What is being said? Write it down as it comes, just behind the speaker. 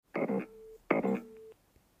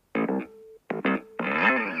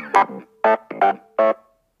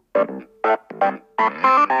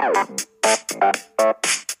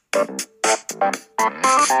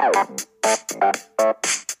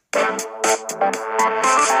Welcome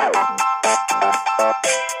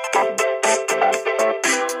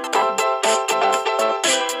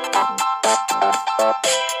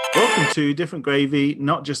to Different Gravy,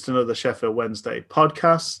 not just another Sheffield Wednesday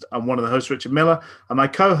podcast. I'm one of the hosts, Richard Miller, and my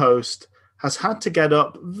co-host has had to get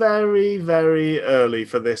up very, very early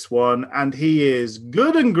for this one, and he is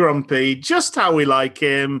good and grumpy, just how we like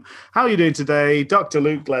him. How are you doing today, Dr.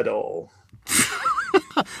 Luke Gledall?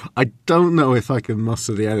 I don't know if I can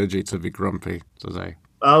muster the energy to be grumpy today.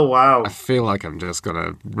 Oh, wow. I feel like I'm just going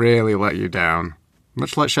to really let you down,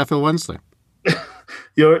 much like Sheffield Wednesday.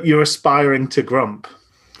 You're aspiring to grump.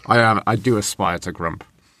 I am. I do aspire to grump.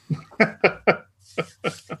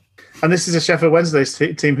 And this is a Sheffield Wednesday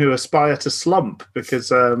team who aspire to slump,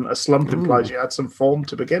 because a slump implies you had some form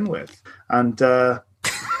to begin with. And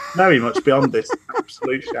very much beyond this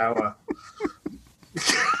absolute shower.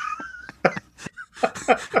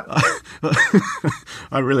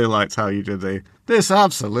 I really liked how you did this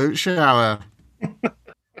absolute shower.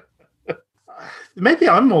 Maybe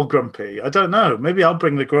I'm more grumpy. I don't know. Maybe I'll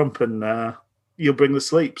bring the grump and you'll bring the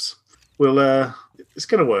sleeps. It's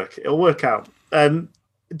going to work. It'll work out.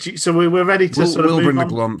 So we're ready to we'll move bring on?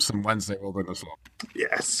 The glumps, and Wednesday we'll bring the slump.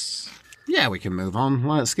 Yes. Yeah, we can move on.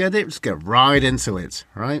 Let's get right into it,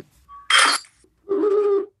 right?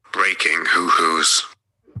 Breaking hoo-hoos.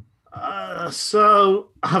 So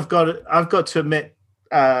I've got to admit,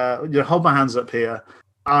 hold my hands up here.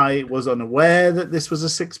 I was unaware that this was a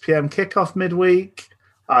 6 p.m. kickoff midweek.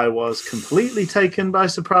 I was completely taken by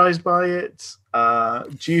surprise by it.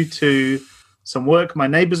 Due to some work my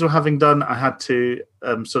neighbours were having done, I had to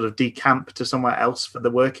sort of decamp to somewhere else for the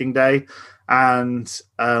working day. And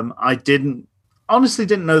I honestly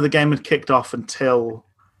didn't know the game had kicked off until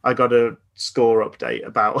I got a score update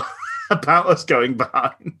about us going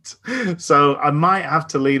behind. So I might have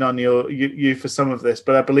to lean on you for some of this,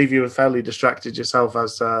 but I believe you were fairly distracted yourself,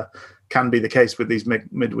 as can be the case with these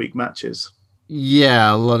midweek matches.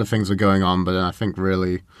 Yeah, a lot of things were going on, but I think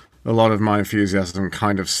really a lot of my enthusiasm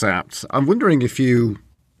kind of sapped. I'm wondering if you...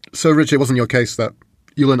 So, Richard, it wasn't your case that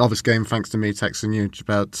you learned of this game thanks to me texting you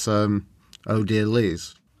about Oh Dear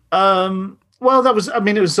Lees? Well, it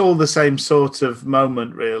was all the same sort of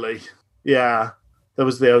moment, really. Yeah, there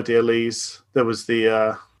was the Oh Dear Lees. There was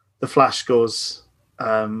the flash scores.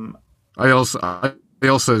 I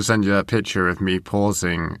also send you a picture of me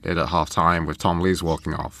pausing it at half-time with Tom Lees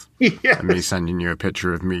walking off. Yes. And me sending you a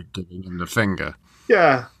picture of me giving him the finger.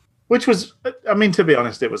 Yeah, which was, to be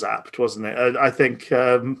honest, it was apt, wasn't it? I think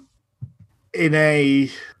in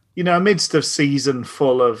amidst a season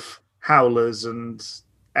full of howlers and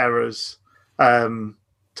errors,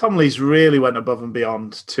 Tom Lees really went above and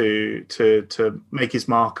beyond to make his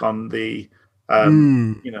mark on the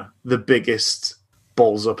the biggest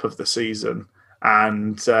balls up of the season.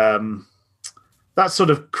 And that sort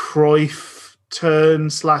of Cruyff turn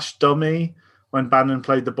 / dummy when Bannon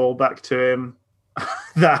played the ball back to him,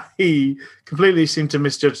 that he completely seemed to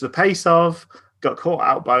misjudge the pace of, got caught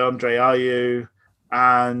out by Andre Ayew,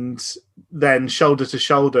 and then shoulder to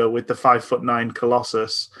shoulder with the 5'9"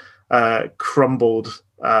 Colossus, crumbled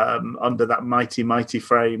under that mighty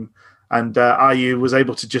frame. And Ayew was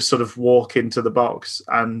able to just sort of walk into the box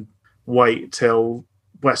and wait till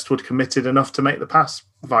Westwood committed enough to make the pass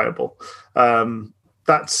viable. It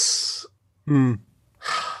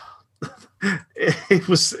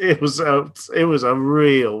was a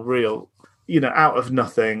real out of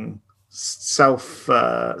nothing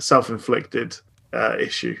self-inflicted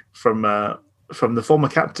issue from the former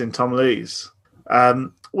captain Tom Lees.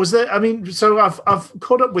 Was there? So I've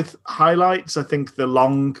caught up with highlights. I think the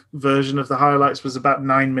long version of the highlights was about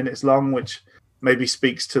 9 minutes long, which maybe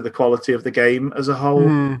speaks to the quality of the game as a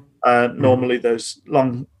whole. Normally those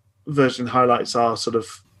long version highlights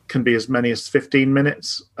can be as many as 15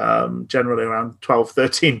 minutes, generally around 12,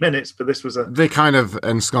 13 minutes. But this was They kind of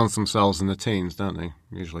ensconce themselves in the teens, don't they,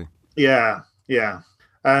 usually? Yeah.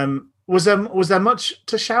 Was there much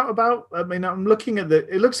to shout about? I'm looking at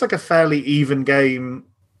it looks like a fairly even game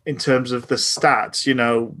in terms of the stats.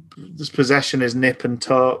 This possession is nip and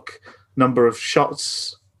tuck, number of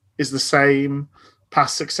shots is the same,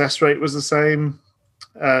 pass success rate was the same.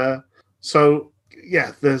 The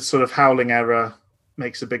sort of howling error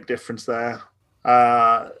makes a big difference there.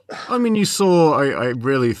 You saw, I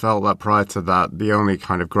really felt that prior to that, the only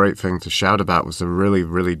kind of great thing to shout about was a really,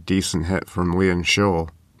 really decent hit from Leon Shaw,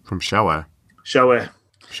 from Shower. Shower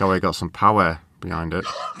got some power behind it.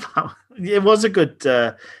 It was a good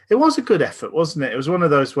effort, wasn't it? It was one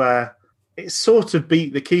of those where it sort of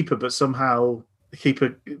beat the keeper, but somehow the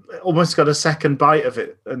keeper almost got a second bite of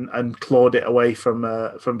it and clawed it away from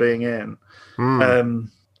being in.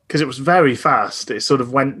 because it was very fast. It sort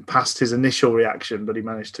of went past his initial reaction, but he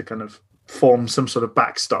managed to kind of form some sort of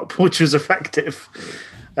backstop, which was effective.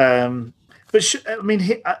 Having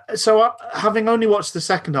only watched the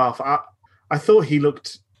second half, I thought he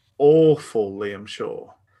looked awful, Liam Shaw.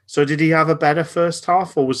 So did he have a better first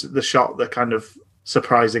half, or was the shot the kind of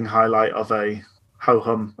surprising highlight of another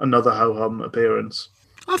ho-hum appearance?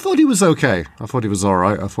 I thought he was okay. I thought he was all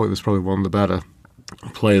right. I thought he was probably one of the better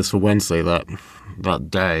players for Wednesday that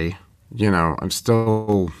day. I'm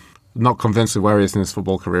still not convinced of where he is in his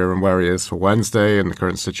football career and where he is for Wednesday and the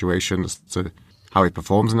current situation as to how he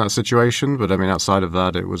performs in that situation. But I mean, outside of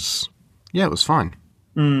that, it was fine.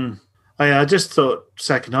 I just thought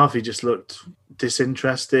second half he just looked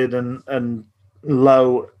disinterested and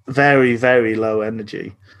low, very, very low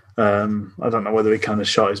energy. I don't know whether he kind of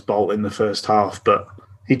shot his bolt in the first half, but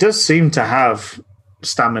he does seem to have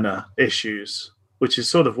stamina issues, which is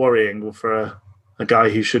sort of worrying for a guy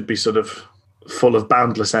who should be sort of full of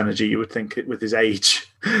boundless energy, you would think, with his age.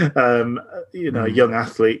 A young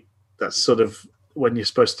athlete, that's sort of when you're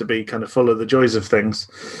supposed to be kind of full of the joys of things.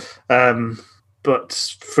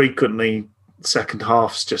 But frequently, second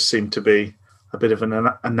halves just seem to be a bit of an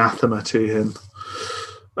anathema to him.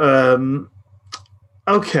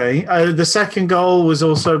 The second goal was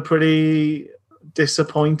also pretty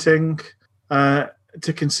disappointing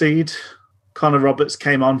to concede. Connor Roberts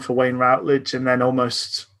came on for Wayne Routledge, and then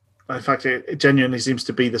almost, in fact, it genuinely seems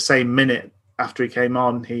to be the same minute after he came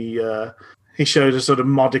on, he showed a sort of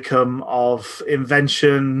modicum of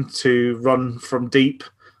invention to run from deep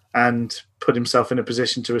and put himself in a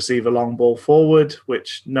position to receive a long ball forward,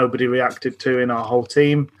 which nobody reacted to in our whole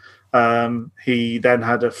team. He then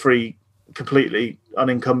had a free, completely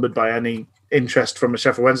unencumbered by any interest from a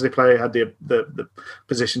Sheffield Wednesday player, had the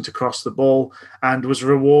position to cross the ball, and was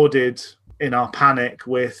rewarded in our panic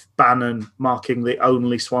with Bannon marking the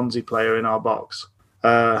only Swansea player in our box.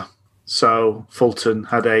 So Fulton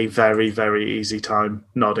had a very, very easy time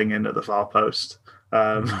nodding in at the far post.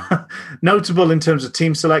 Notable in terms of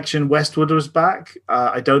team selection, Westwood was back.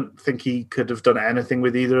 I don't think he could have done anything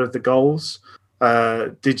with either of the goals.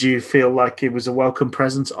 Did you feel like it was a welcome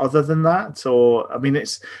presence other than that? Or, I mean,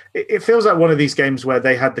 it feels like one of these games where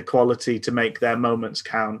they had the quality to make their moments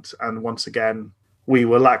count. And once again, we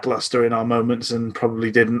were lackluster in our moments and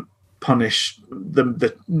probably didn't punish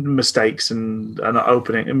the mistakes and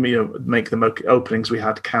make the openings we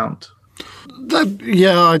had count.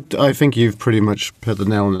 I think you've pretty much hit the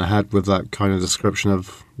nail on the head with that kind of description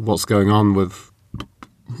of what's going on with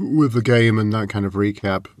the game and that kind of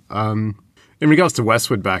recap. In regards to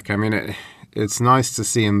Westwood back, I mean, it's nice to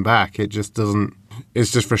see him back. It's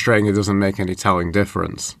just frustrating. It doesn't make any telling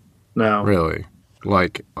difference. No, really.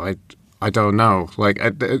 Like, I don't know. Like,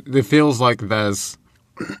 it feels like there's,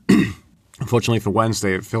 unfortunately for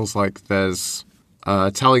Wednesday, it feels like there's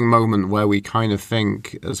a telling moment where we kind of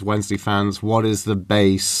think, as Wednesday fans, what is the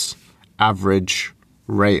base average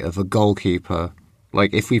rate of a goalkeeper?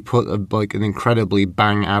 Like, if we put an incredibly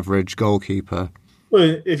bang average goalkeeper.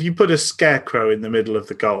 Well, if you put a scarecrow in the middle of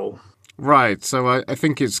the goal. Right, so I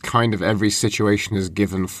think it's kind of every situation is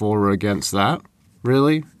given for or against that,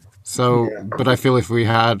 really. So, yeah. But I feel if we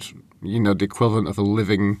had, the equivalent of a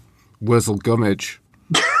living Wurzel Gummidge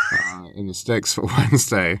in the sticks for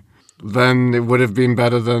Wednesday, then it would have been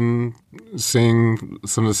better than seeing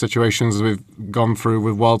some of the situations we've gone through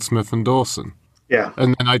with Wildsmith and Dawson. Yeah.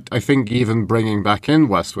 And then I think even bringing back in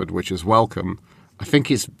Westwood, which is welcome, I think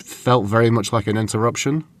it's felt very much like an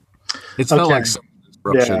interruption. It's felt like some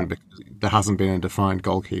interruption because there hasn't been a defined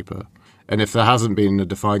goalkeeper. And if there hasn't been a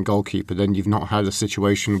defined goalkeeper, then you've not had a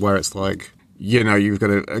situation where it's like, you've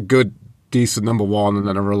got a good, decent number one and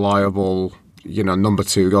then a reliable, number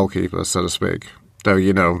two goalkeeper, so to speak.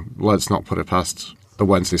 Though, let's not put it past the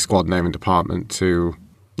Wednesday squad naming department to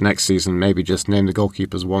next season maybe just name the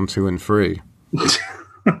goalkeepers 1, 2, and 3.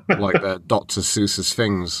 Like they're Dr. Seuss's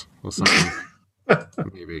things or something.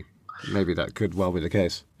 Maybe that could well be the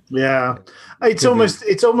case. Yeah, it's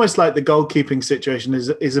almost like the goalkeeping situation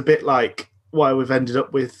is a bit like why we've ended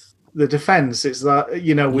up with the defence. It's that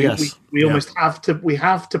we almost have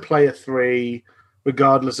to play a 3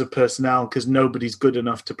 regardless of personnel because nobody's good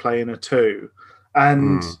enough to play in a 2.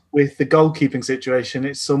 And with the goalkeeping situation,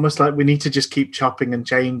 it's almost like we need to just keep chopping and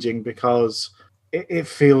changing because it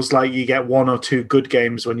feels like you get 1 or 2 good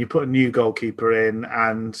games when you put a new goalkeeper in,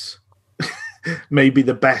 and maybe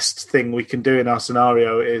the best thing we can do in our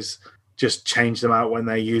scenario is just change them out when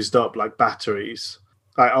they're used up like batteries.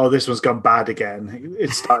 Like, oh, this one's gone bad again. It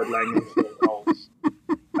started letting in 4 goals.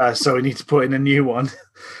 so we need to put in a new one.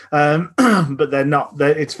 But they're not.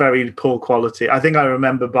 It's very poor quality. I think I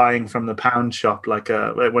remember buying from the pound shop, like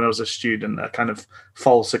when I was a student, a kind of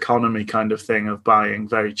false economy kind of thing of buying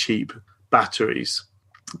very cheap batteries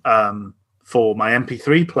for my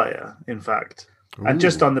MP3 player, in fact. Ooh. And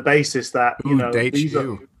just on the basis that, These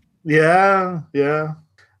are,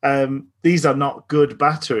 these are not good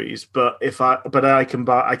batteries, but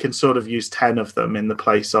I can sort of use 10 of them in the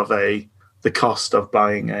place of the cost of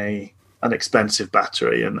buying an expensive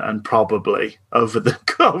battery, and probably over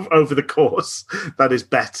the course that is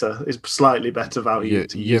slightly better value.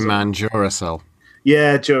 Your man Duracell.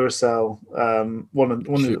 Yeah, Duracell. One of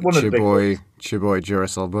the big boy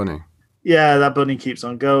Duracell bunny. Yeah, that bunny keeps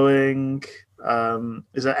on going.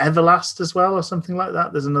 Is it Everlast as well, or something like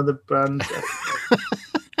that? There's another brand.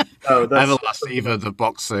 Oh, that's Everlast, either the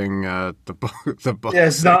boxing, the boxing. Yeah,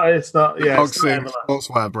 it's not. Yeah, boxing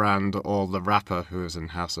sportswear brand, or the rapper who is in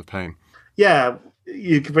House of Pain. Yeah,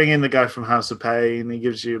 you can bring in the guy from House of Pain. He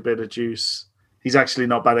gives you a bit of juice. He's actually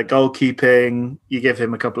not bad at goalkeeping. You give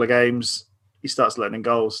him a couple of games, he starts letting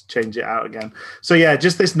goals, change it out again. So yeah,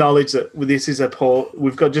 just this knowledge that this is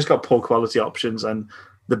we've got poor quality options, and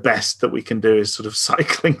the best that we can do is sort of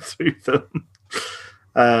cycling through them.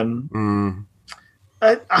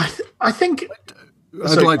 I think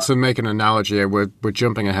I'd like to make an analogy. We're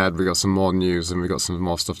jumping ahead. We got some more news and we got some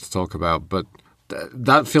more stuff to talk about, but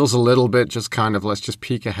that feels a little bit just kind of, let's just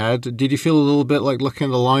peek ahead. Did you feel a little bit like looking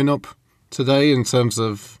at the lineup today in terms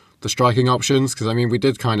of the striking options? Because I mean, we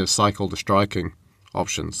did kind of cycle the striking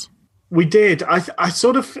options. We did. I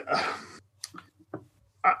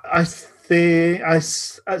think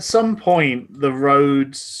at some point the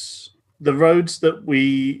roads that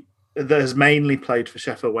has mainly played for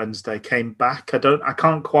Sheffield Wednesday came back. I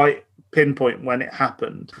can't quite pinpoint when it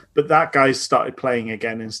happened, but that guy started playing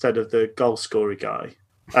again instead of the goal scorer guy.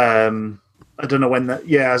 I don't know when that.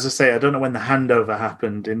 Yeah, as I say, I don't know when the handover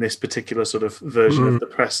happened in this particular sort of version of the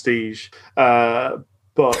Prestige,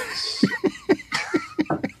 but.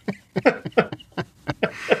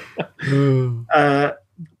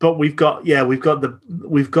 But we've got the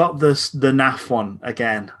NAF one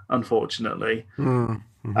again, unfortunately.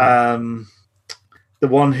 Mm-hmm. The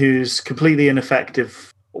one who's completely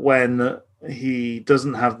ineffective when he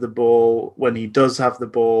doesn't have the ball, when he does have the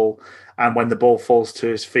ball, and when the ball falls to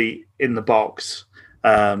his feet in the box,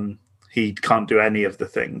 he can't do any of the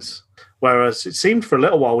things. Whereas it seemed for a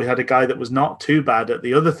little while we had a guy that was not too bad at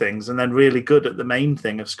the other things and then really good at the main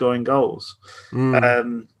thing of scoring goals.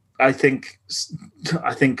 I think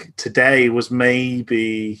today was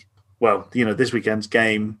maybe, well, this weekend's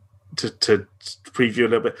game, to preview a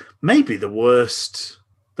little bit, maybe the worst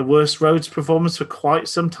Rhodes performance for quite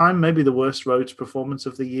some time, maybe the worst Rhodes performance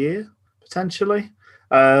of the year, potentially.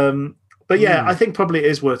 But yeah, I think probably it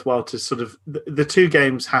is worthwhile to sort of, the two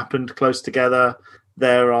games happened close together.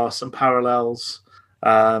 There are some parallels,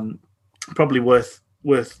 probably worth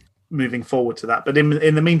moving forward to that. But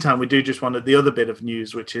in the meantime, we do just want the other bit of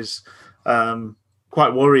news, which is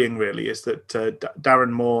quite worrying, really, is that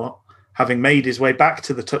Darren Moore, having made his way back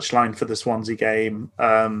to the touchline for the Swansea game,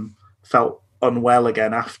 felt unwell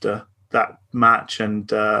again after that match, and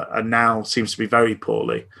now seems to be very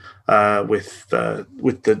poorly with the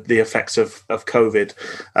effects of COVID,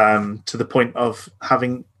 to the point of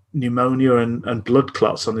having pneumonia and blood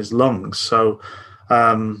clots on his lungs. So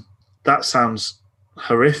that sounds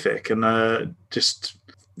horrific, and just,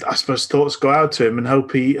 I suppose, thoughts go out to him and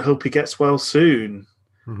hope he gets well soon.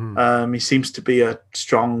 Mm-hmm. He seems to be a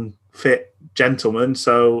strong, fit gentleman,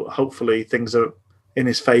 so hopefully things are in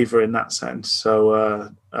his favour in that sense. So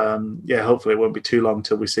hopefully it won't be too long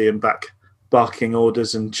till we see him back barking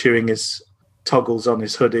orders and chewing his toggles on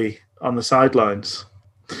his hoodie on the sidelines.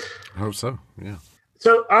 I hope so, yeah.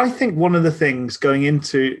 So I think one of the things going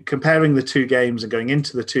into comparing the two games and going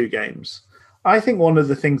into the two games, I think one of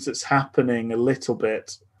the things that's happening a little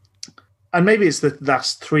bit, and maybe it's the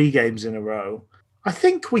last three games in a row, I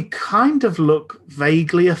think we kind of look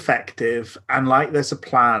vaguely effective and like there's a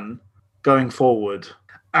plan going forward.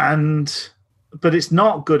 But it's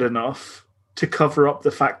not good enough to cover up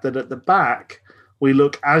the fact that at the back, we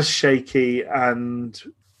look as shaky and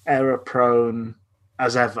error-prone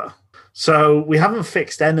as ever. So we haven't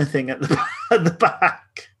fixed anything at the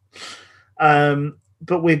back.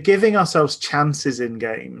 But we're giving ourselves chances in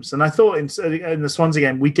games. And I thought in the Swansea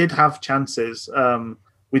game, we did have chances.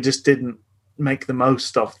 We just didn't make the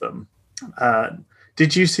most of them.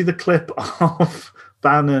 Did you see the clip of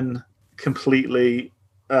Bannon completely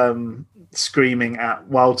screaming at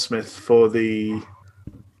Wildsmith for the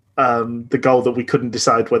goal that we couldn't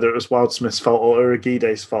decide whether it was Wildsmith's fault or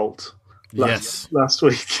Irigide's fault? last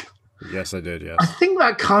week. Yes, I did, yes. I think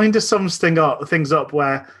that kind of sums things up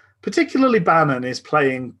where particularly Bannon is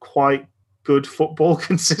playing quite good football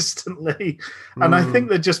consistently. And I think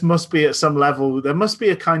there just must be at some level, there must be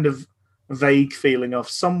a kind of vague feeling of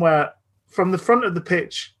somewhere from the front of the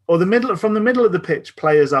pitch or from the middle of the pitch,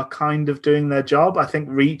 players are kind of doing their job. I think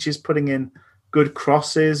Reach is putting in good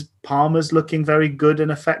crosses. Palmer's looking very good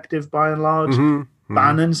and effective by and large.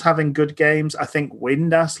 Bannon's having good games. I think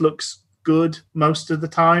Windass looks good most of the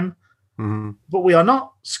time. But we are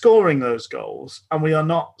not scoring those goals and we are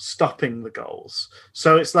not stopping the goals.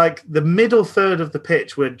 So it's like the middle third of the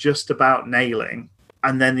pitch we're just about nailing,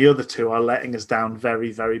 and then the other two are letting us down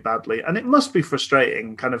very, very badly. And it must be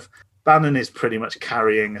frustrating. Kind of Bannon is pretty much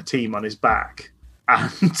carrying a team on his back.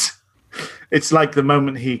 And it's like the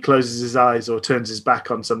moment he closes his eyes or turns his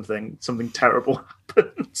back on something terrible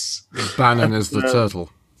happens. Bannon is the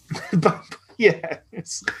turtle. Yeah,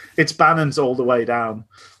 it's Bannon's all the way down.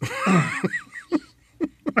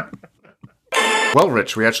 Well,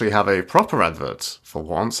 Rich, we actually have a proper advert for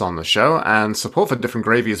once on the show, and support for Different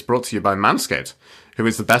Gravy is brought to you by Manscaped, who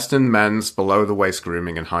is the best in men's below-the-waist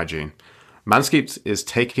grooming and hygiene. Manscaped is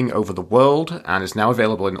taking over the world and is now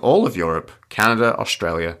available in all of Europe, Canada,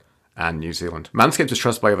 Australia, and New Zealand. Manscaped is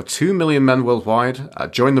trusted by over 2 million men worldwide.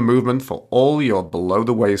 Join the movement for all your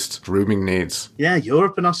below-the-waist grooming needs. Yeah,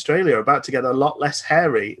 Europe and Australia are about to get a lot less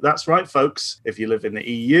hairy. That's right, folks. If you live in the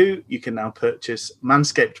EU, you can now purchase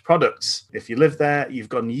Manscaped products. If you live there, you've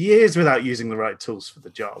gone years without using the right tools for the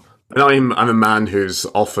job. And I'm a man who's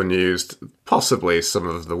often used possibly some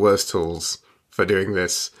of the worst tools for doing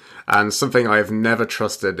this. And something I have never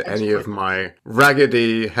trusted any of my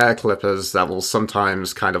raggedy hair clippers that will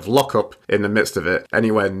sometimes kind of lock up in the midst of it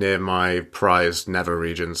anywhere near my prized nether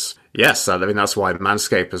regions. Yes, I mean, that's why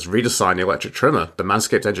Manscaped has redesigned the electric trimmer. The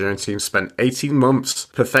Manscaped engineering team spent 18 months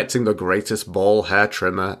perfecting the greatest ball hair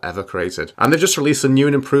trimmer ever created. And they've just released a new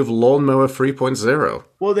and improved Lawnmower 3.0.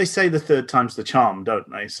 Well, they say the third time's the charm, don't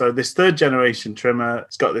they? So this third generation trimmer,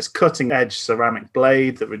 it's got this cutting edge ceramic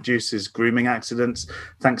blade that reduces grooming accidents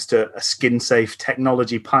thanks to a skin-safe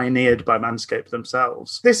technology pioneered by Manscaped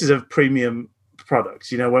themselves. This is a premium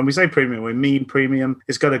product. You know, when we say premium, we mean premium.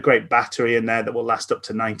 It's got a great battery in there that will last up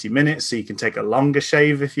to 90 minutes, so you can take a longer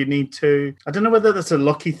shave if you need to. I don't know whether that's a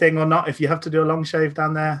lucky thing or not, if you have to do a long shave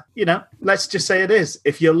down there. You know, let's just say it is.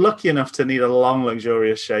 If you're lucky enough to need a long,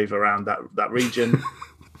 luxurious shave around that region,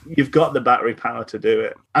 you've got the battery power to do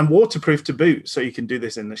it. And waterproof to boot, so you can do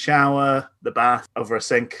this in the shower, the bath, over a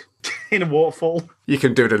sink, in a waterfall. You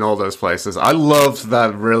can do it in all those places. I loved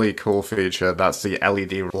that really cool feature. That's the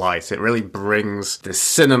LED light. It really brings this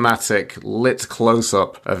cinematic lit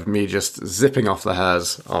close-up of me just zipping off the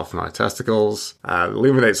hairs off my testicles.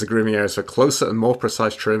 Illuminates the grooming areas for closer and more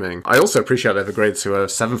precise trimming. I also appreciate they've upgraded to a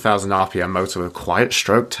 7,000 RPM motor with quiet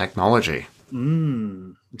stroke technology.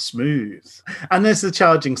 Smooth. And there's the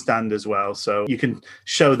charging stand as well, so you can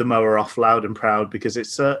show the mower off loud and proud because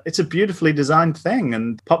it's a beautifully designed thing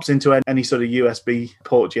and pops into any sort of USB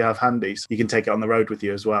port you have handy, so you can take it on the road with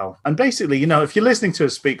you as well. And basically, you know, if you're listening to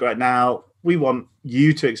us speak right now, we want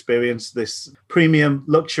you to experience this premium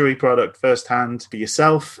luxury product firsthand for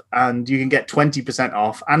yourself, and you can get 20%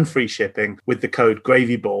 off and free shipping with the code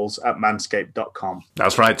GravyBalls at manscaped.com.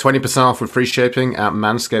 That's right, 20% off with free shipping at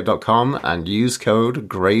manscaped.com and use code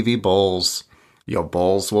GravyBalls. Your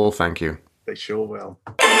balls will thank you. They sure will.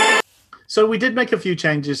 So we did make a few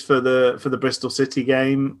changes for the Bristol City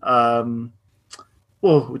game.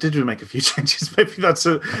 Well, did we make a few changes? Maybe that's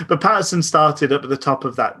but Patterson started up at the top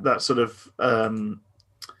of that sort of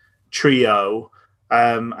trio.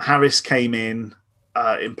 Harris came in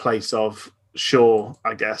place of Shaw,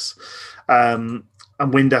 I guess, and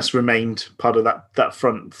Windass remained part of that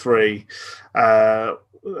front three.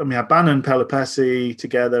 And we had Bannon, Pelopessi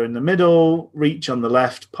together in the middle, Reach on the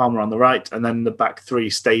left, Palmer on the right, and then the back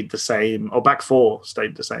three stayed the same, or back four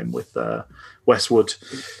stayed the same with Westwood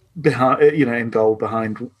behind, in goal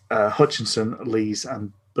behind Hutchinson, Lees,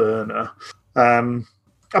 and Burner.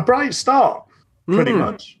 A bright start, pretty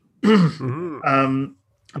much. I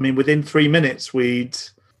mean, within 3 minutes, we'd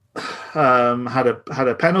had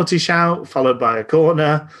a penalty shout followed by a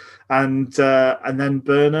corner, and then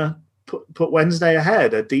Burner put Wednesday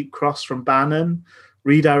ahead. A deep cross from Bannon,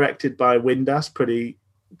 redirected by Windass pretty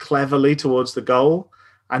cleverly towards the goal.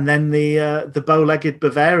 And then the bow-legged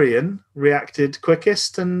Bavarian reacted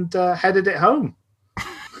quickest and headed it home.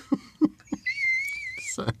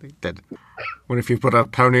 So he did. What if you put a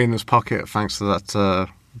pony in his pocket thanks to that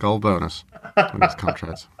goal bonus in his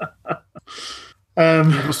contract?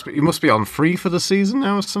 You must be on free for the season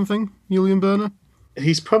now or something, Julian Burner?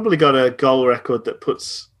 he's probably got a goal record that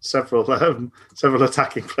puts several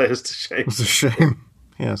attacking players to shame. It's a shame.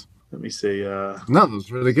 Yes. Let me see. No, that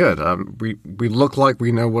was really good. We look like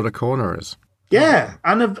we know what a corner is. Yeah,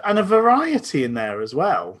 and a variety in there as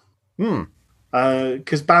well.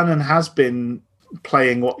 Because Bannon has been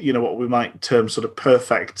playing what we might term sort of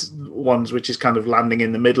perfect ones, which is kind of landing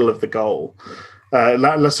in the middle of the goal.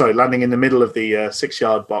 Landing in the middle of the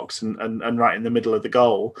 6-yard box and right in the middle of the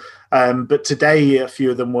goal. But today, a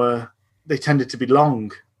few of them they tended to be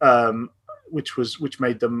long, which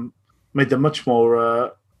made them much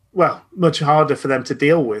more much harder for them to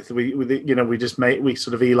deal with. We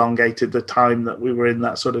sort of elongated the time that we were in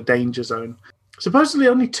that sort of danger zone. Supposedly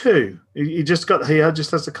only 2. He just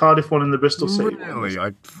has the Cardiff one and the Bristol City one. Really?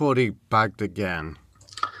 I thought he bagged again.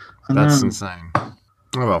 That's insane. Oh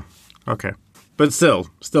well, okay. But still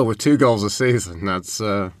with 2 goals a season, that's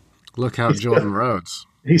look out Jordan Rhodes.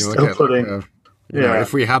 He's still putting.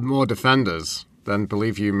 If we had more defenders, then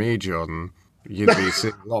believe you me, Jordan, you'd be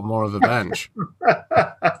seeing a lot more of the bench.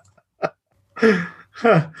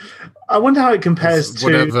 I wonder how it compares to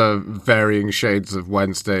whatever varying shades of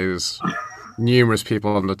Wednesdays. Numerous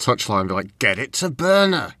people on the touchline be like, "Get it to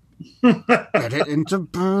Burner, get it into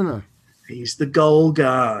Burner." He's the goal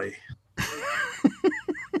guy.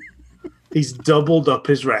 He's doubled up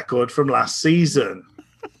his record from last season.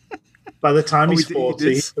 By the time he's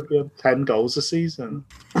 40, he could be on 10 goals a season.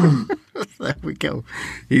 There we go.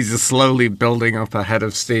 He's just slowly building up a head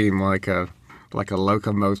of steam like a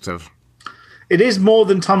locomotive. It is more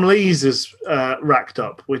than Tom Lees has racked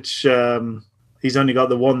up, which he's only got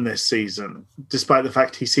the 1 this season, despite the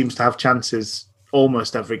fact he seems to have chances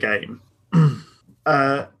almost every game.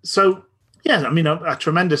 A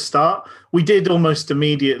tremendous start. We did almost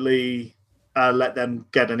immediately let them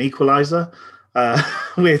get an equaliser.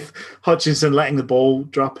 With Hutchinson letting the ball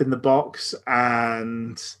drop in the box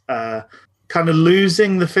and kind of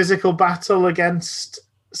losing the physical battle against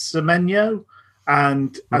Semenyo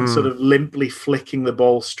and sort of limply flicking the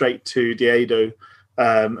ball straight to Diedo,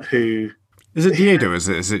 who... Is it Diedo? Is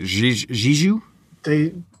it Zizou?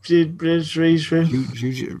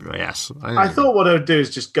 Yes. I thought what I would do is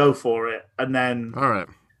just go for it and then... All right.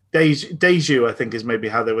 Deju, I think, is maybe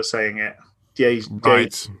how they were saying it.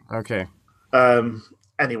 Right. Okay.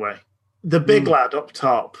 Anyway, the big lad up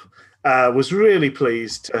top was really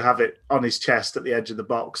pleased to have it on his chest at the edge of the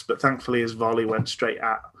box, but thankfully his volley went straight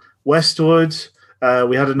at Westwood.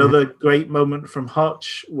 We had another great moment from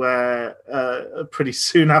Hutch where pretty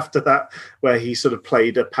soon after that, where he sort of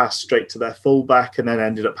played a pass straight to their fullback and then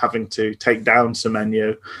ended up having to take down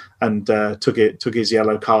Semenyo and took his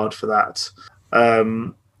yellow card for that.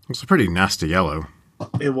 It's a pretty nasty yellow.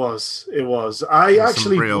 It was. I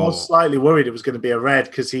actually was slightly worried it was going to be a red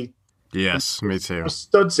because he. Yes, me too.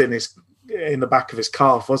 Studs in the back of his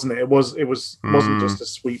calf, wasn't it? It wasn't just a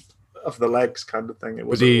sweep of the legs kind of thing. It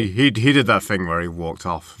was. But he did that thing where he walked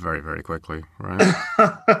off very, very quickly, right?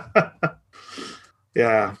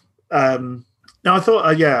 Yeah. No, I thought.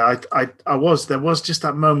 I was. There was just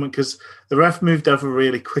that moment because the ref moved over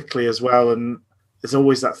really quickly as well, and there's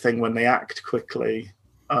always that thing when they act quickly.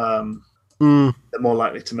 They're more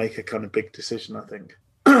likely to make a kind of big decision, I think.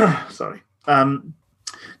 Sorry.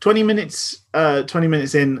 20 minutes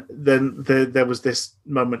in, then there was this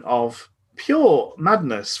moment of pure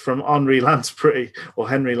madness from Henry Lansbury.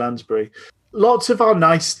 Lots of our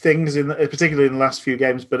nice things, particularly in the last few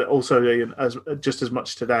games, but also just as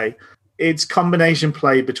much today. It's combination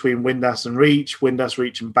play between Windass and Reach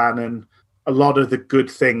and Bannon. A lot of the good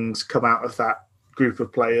things come out of that group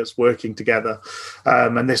of players working together.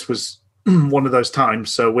 And this was one of those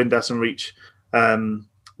times. So Windass and Reach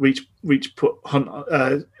put Hunt.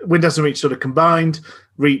 Windass and Reach sort of combined.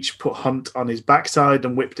 Reach put Hunt on his backside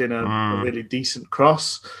and whipped in a really decent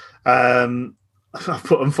cross.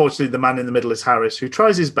 Unfortunately, the man in the middle is Harris, who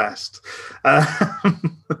tries his best,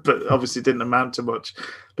 but obviously didn't amount to much.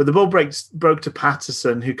 But the ball broke to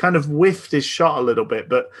Patterson, who kind of whiffed his shot a little bit,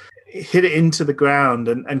 but hit it into the ground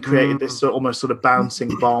and created this almost sort of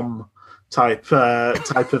bouncing bomb type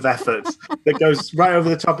of effort that goes right over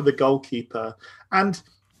the top of the goalkeeper. And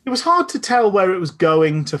it was hard to tell where it was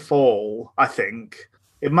going to fall, I think.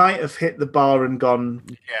 It might have hit the bar and gone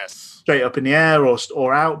straight up in the air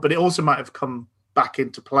or out, but it also might have come back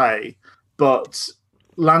into play. But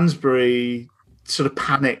Lansbury sort of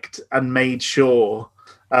panicked and made sure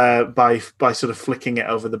by sort of flicking it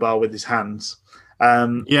over the bar with his hands.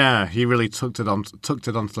 He really tucked it onto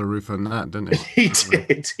the roof of the net, didn't he?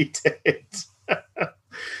 He did.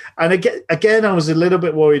 And again, I was a little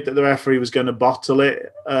bit worried that the referee was going to bottle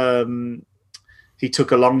it. He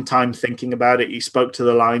took a long time thinking about it. He spoke to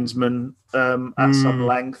the linesman at some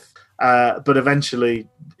length. But eventually,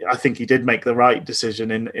 I think he did make the right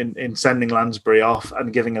decision in sending Lansbury off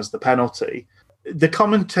and giving us the penalty. The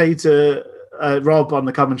commentator, Rob, on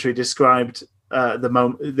the commentary described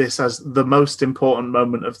this as the most important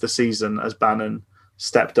moment of the season as Bannon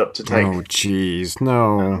stepped up to take. Oh, jeez,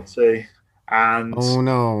 no. Penalty. And oh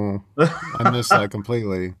no, I missed that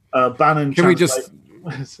completely. Bannon. Can we just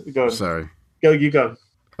go on. Sorry. Go, you go.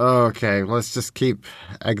 Okay, let's just keep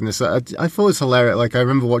egging this. I thought it was hilarious. Like, I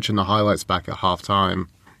remember watching the highlights back at halftime.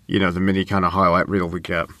 You know, the mini kind of highlight reel we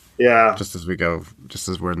get. Yeah. Just as we're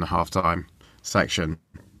in the halftime section.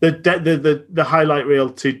 The highlight reel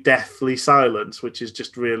to Deathly Silence, which is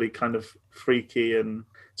just really kind of freaky, and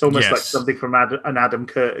it's almost like something from an Adam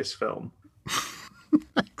Curtis film.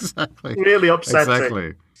 Exactly. Really upsetting.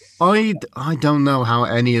 Exactly. I don't know how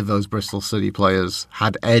any of those Bristol City players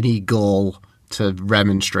had any gall to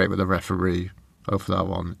remonstrate with the referee over that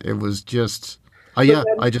one. It was just, I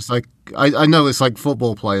know it's like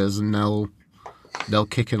football players and they'll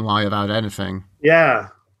kick and lie about anything. Yeah.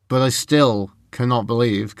 But I still cannot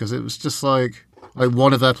believe, because it was just like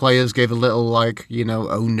one of their players gave a little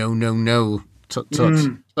oh no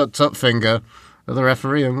tut finger at the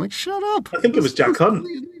referee. I'm like, shut up. I think it was Jack Hunt.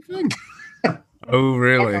 Oh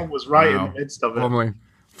really? Jack Hunt was right in the midst of it.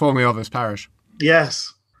 Formerly of his parish.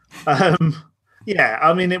 Yes. Yeah,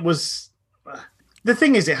 I mean, it was... The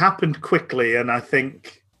thing is, it happened quickly, and I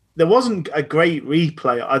think there wasn't a great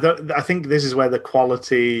replay. I think this is where the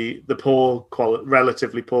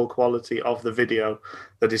relatively poor quality of the video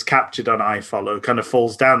that is captured on iFollow kind of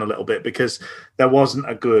falls down a little bit, because there wasn't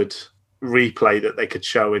a good replay that they could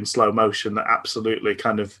show in slow motion that absolutely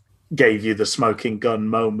kind of gave you the smoking gun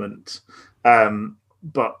moment.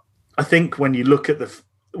 But I think when you look at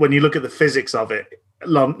the physics of it,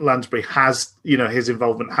 Lansbury has, his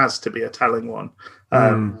involvement has to be a telling one,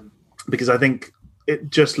 because I think it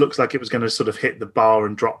just looks like it was going to sort of hit the bar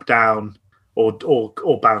and drop down, or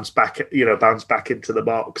bounce back into the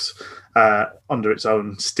box under its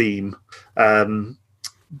own steam.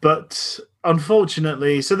 But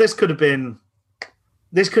unfortunately, so this could have been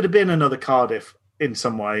another Cardiff in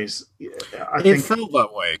some ways. I think it felt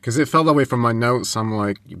that way, because it felt that way from my notes. I'm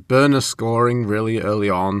like, Burner scoring really early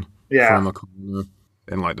on from a corner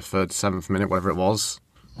in like the 3rd, 7th minute, whatever it was.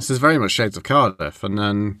 This is very much shades of Cardiff, and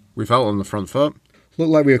then we felt on the front foot.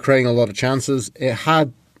 Looked like we were creating a lot of chances. It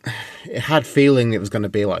had feeling it was going to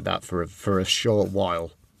be like that for a short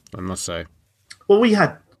while, I must say. Well, we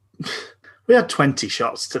had 20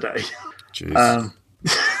 shots today. Jeez.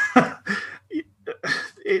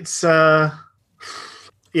 It's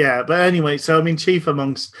yeah, but anyway, so I mean, chief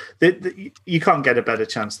amongst you can't get a better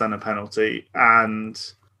chance than a penalty, and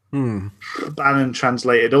Bannon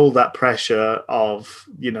translated all that pressure of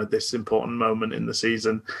this important moment in the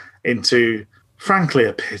season into, frankly,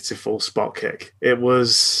 a pitiful spot kick. It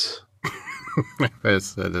was. It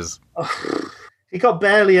is. It got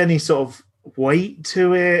barely any sort of weight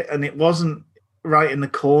to it, and it wasn't right in the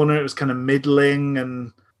corner. It was kind of middling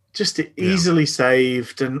and just easily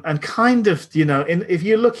saved, and kind of, if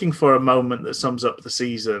you're looking for a moment that sums up the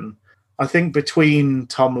season, I think between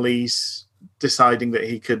Tom Lees deciding that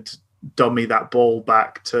he could dummy that ball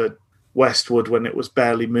back to Westwood when it was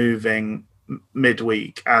barely moving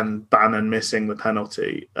midweek, and Bannon missing the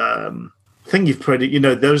penalty, I think you've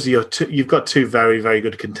those are you've got two very, very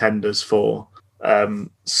good contenders for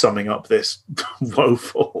summing up this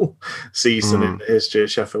woeful season in the history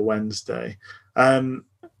of Sheffield Wednesday.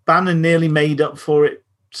 Bannon nearly made up for it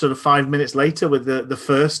sort of 5 minutes later with the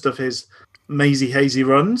first of his mazy hazy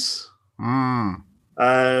runs.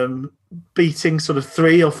 Beating sort of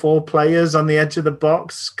 3 or 4 players on the edge of the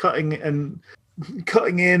box, cutting in,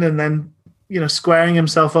 and then squaring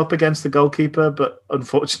himself up against the goalkeeper, but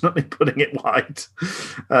unfortunately putting it wide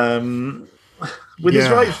with his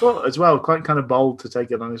right foot as well. Quite kind of bold to take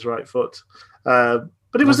it on his right foot, but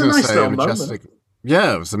it was a nice little moment.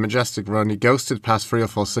 Yeah, it was a majestic run. He ghosted past 3 or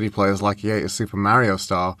 4 City players like he ate a Super Mario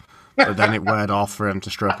star, but then it weared off for him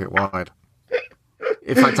to stroke it wide.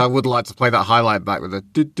 In fact, I would like to play that highlight back with a...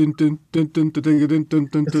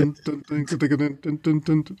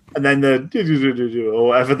 And then the... or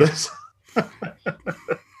whatever this...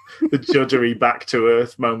 the judgery back to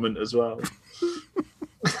earth moment as well.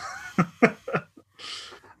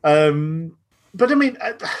 But I mean,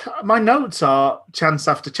 my notes are chance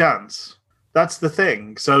after chance. That's the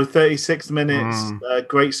thing. So 36 minutes,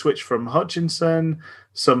 great switch from Hutchinson,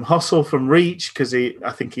 some hustle from Reach, because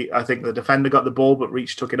I think the defender got the ball, but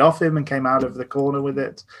Reach took it off him and came out of the corner with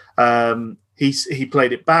it. he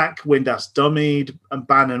played it back. Windass dummied, and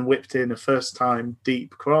Bannon whipped in a first-time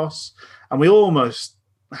deep cross, and we almost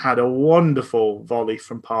had a wonderful volley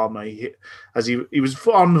from Palmer. He was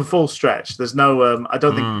on the full stretch. There's no, I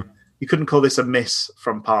don't think you couldn't call this a miss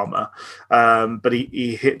from Palmer, but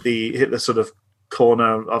he hit the sort of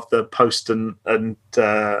corner of the post and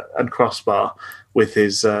crossbar with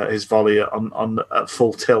his volley on at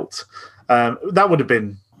full tilt. That would have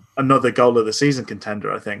been another goal of the season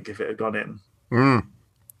contender, I think, if it had gone in.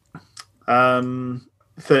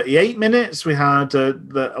 38 minutes, we had a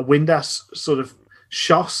Windass sort of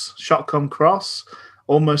shot come cross,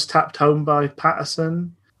 almost tapped home by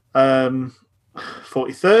Patterson.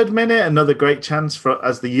 43rd minute, another great chance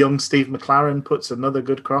as the young Steve McLaren puts another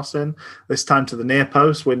good cross in, this time to the near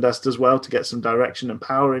post. Windass does well to get some direction and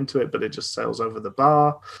power into it, but it just sails over the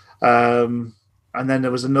bar. And then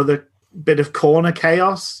there was another bit of corner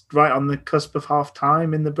chaos right on the cusp of half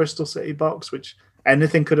time in the Bristol City box, which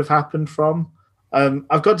anything could have happened from.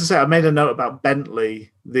 I've got to say, I made a note about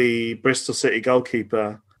Bentley, the Bristol City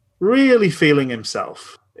goalkeeper, really feeling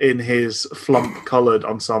himself in his flump-coloured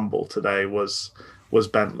ensemble today was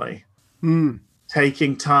Bentley.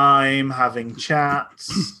 Taking time, having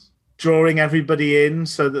chats, drawing everybody in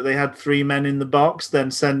so that they had 3 men in the box,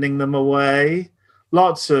 then sending them away.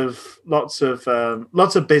 Lots of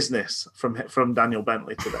business from Daniel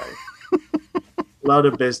Bentley today. A lot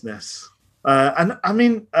of business. And I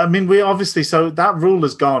mean, we obviously, so that rule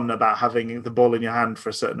has gone about having the ball in your hand for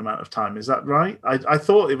a certain amount of time. Is that right? I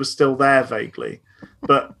thought it was still there vaguely,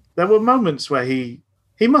 but there were moments where he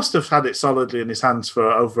must have had it solidly in his hands for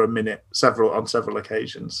over a minute, on several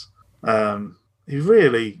occasions. He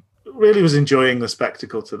really, really was enjoying the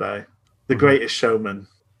spectacle today. The greatest showman,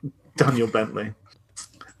 Daniel Bentley.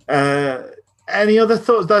 Any other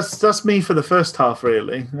thoughts? That's me for the first half,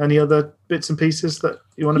 really. Any other bits and pieces that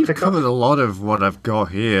you want to pick up? You've covered a lot of what I've got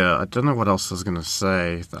here. I don't know what else I was going to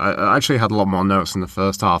say. I actually had a lot more notes in the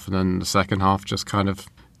first half, and then the second half just kind of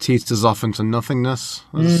teeters off into nothingness.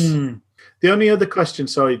 The only other question,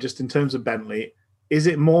 sorry, just in terms of Bentley, was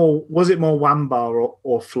it more Wambar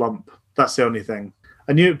or Flump? That's the only thing.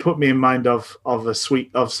 I knew it put me in mind of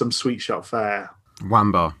some sweet shot fare.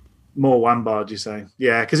 Wambar. More Wambar, do you say?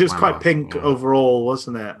 Yeah, because it was quite pink overall,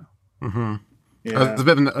 wasn't it? Mm-hmm. Yeah. The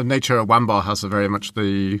bit of nature of Wambar has very much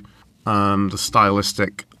the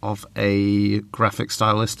stylistic of a graphic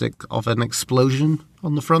stylistic of an explosion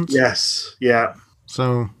on the front. Yes, yeah.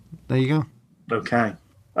 So there you go. Okay.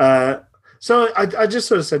 So I just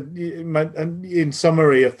sort of said, in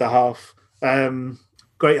summary of the half,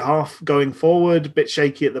 great half going forward, bit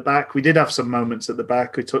shaky at the back. We did have some moments at the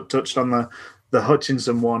back. We touched on the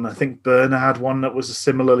Hutchinson one. I think Burner had one that was a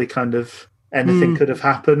similarly kind of anything could have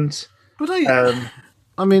happened. But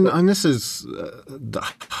and this is the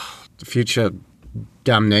future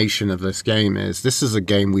damnation of this game this is a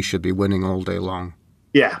game we should be winning all day long.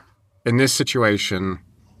 Yeah. In this situation,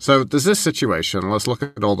 so there's this situation. Let's look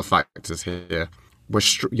at all the factors here.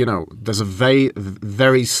 There's a very,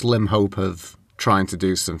 very slim hope of trying to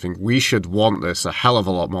do something. We should want this a hell of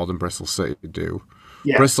a lot more than Bristol City do.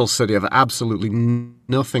 Yeah. Bristol City have absolutely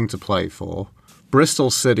nothing to play for. Bristol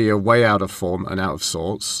City are way out of form and out of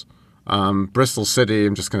sorts. Bristol City,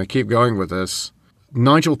 I'm just going to keep going with this.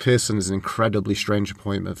 Nigel Pearson is an incredibly strange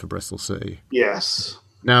appointment for Bristol City. Yes.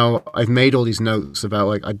 Now, I've made all these notes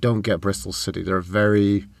about, I don't get Bristol City. They're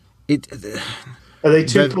very... Are they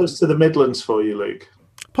too close to the Midlands for you, Luke?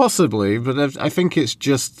 Possibly, but I think it's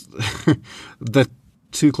just they're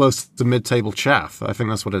too close to mid-table chaff. I think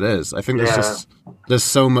that's what it is. I think there's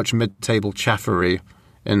so much mid-table chaffery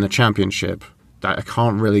in the Championship that I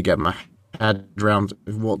can't really get my head around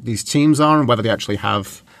what these teams are and whether they actually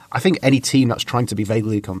have... I think any team that's trying to be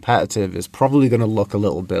vaguely competitive is probably going to look a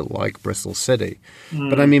little bit like Bristol City.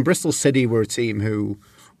 But I mean, Bristol City were a team who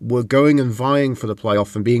were going and vying for the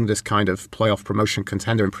playoff and being this kind of playoff promotion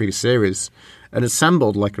contender in previous series and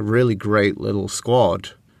assembled like a really great little squad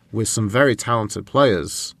with some very talented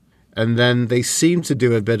players. And then they seem to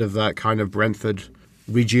do a bit of that kind of Brentford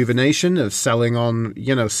rejuvenation of selling on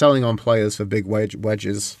players for big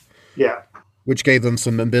wedges. Yeah. Which gave them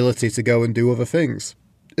some ability to go and do other things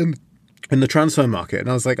in the transfer market. And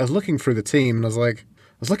I was looking through the team and I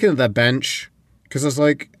was looking at their bench because I was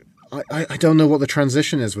like, I don't know what the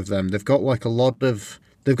transition is with them. They've got a lot of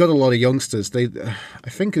youngsters. I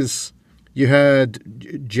think as you heard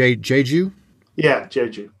Jeju. Yeah,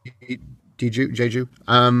 Jeju. Jeju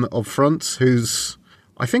up front, who's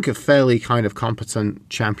I think a fairly kind of competent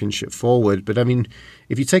Championship forward. But I mean,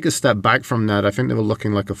 if you take a step back from that, I think they were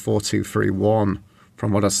looking like a 4-2-3-1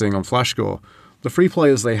 from what I was seeing on FlashScore. The three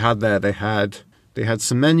players they had there, they had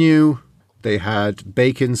Semenyo, they had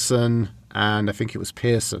Bakinson, and I think it was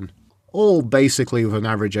Pearson, all basically with an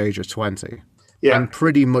average age of 20. Yeah. And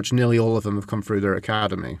pretty much nearly all of them have come through their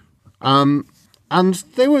academy. And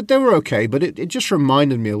they were okay, but it just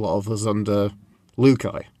reminded me a lot of us under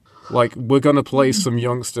Lukai. Like, we're going to play some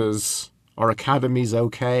youngsters. Our academy's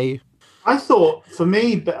okay. I thought, for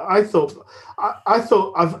me, this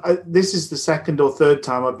is the second or third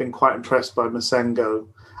time I've been quite impressed by Masengo.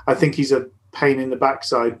 I think he's a pain in the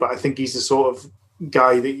backside, but I think he's the sort of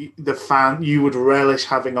guy that you would relish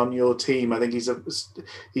having on your team. I think he's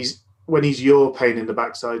when he's your pain in the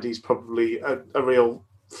backside, he's probably a real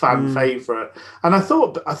fan favourite. And I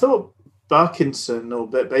thought Bakinson,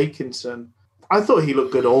 I thought he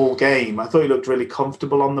looked good all game. I thought he looked really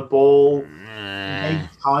comfortable on the ball. He made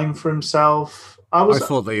time for himself. I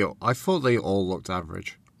thought they all looked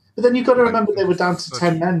average. But then you've got to remember they were down to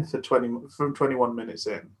 10 men from 21 minutes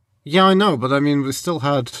in. Yeah, I know, but I mean, we still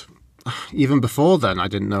had, even before then, I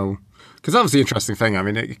didn't know, because that was the interesting thing. I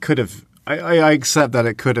mean, it could have, I accept that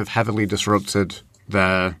it could have heavily disrupted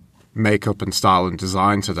their makeup and style and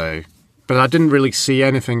design today, but I didn't really see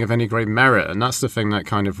anything of any great merit, and that's the thing that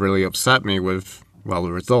kind of really upset me with, well,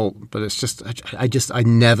 the result. But it's just, I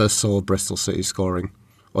never saw Bristol City scoring,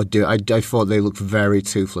 I thought they looked very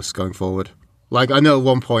toothless going forward. Like, I know at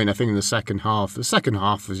one point, I think in the second half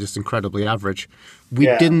was just incredibly average. We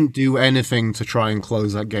didn't do anything to try and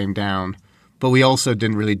close that game down, but we also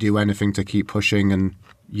didn't really do anything to keep pushing and,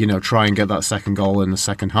 try and get that second goal in the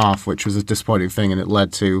second half, which was a disappointing thing, and it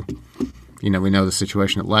led to, we know the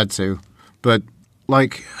situation it led to. But,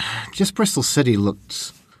 like, just Bristol City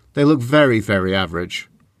looked very, very average.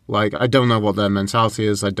 Like, I don't know what their mentality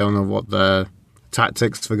is. I don't know what their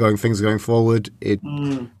tactics for things going forward.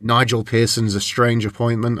 Nigel Pearson's a strange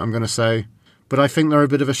appointment, I'm going to say, but I think they're a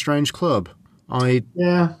bit of a strange club.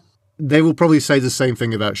 They will probably say the same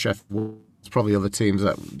thing about Sheffield. It's probably other teams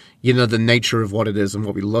that, the nature of what it is and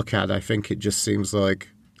what we look at. I think it just seems like,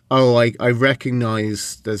 I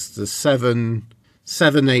recognise there's the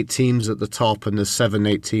 7-8 teams at the top and there's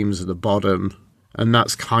 7-8 teams at the bottom. And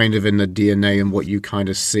that's kind of in the DNA and what you kind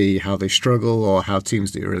of see, how they struggle or how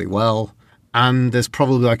teams do really well. And there's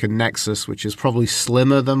probably like a nexus, which is probably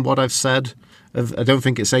slimmer than what I've said. I don't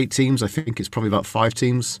think it's 8 teams. I think it's probably about 5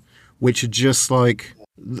 teams, which are just like,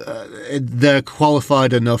 they're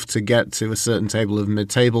qualified enough to get to a certain table of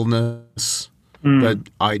mid-tableness. But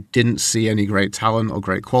I didn't see any great talent or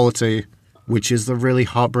great quality, which is the really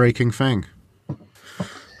heartbreaking thing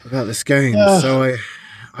about this game. So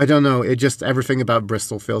I don't know. It just, everything about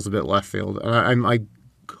Bristol feels a bit left field. And I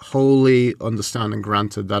wholly understand and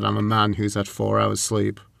granted that I'm a man who's had 4 hours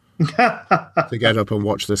sleep to get up and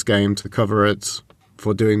watch this game, to cover it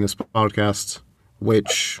for doing this podcast,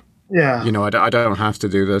 which, I don't have to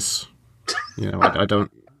do this. I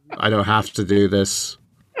don't have to do this.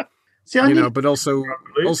 See, but also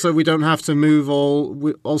we don't have to move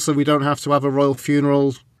we don't have to have a royal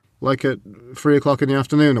funeral like at 3:00 in the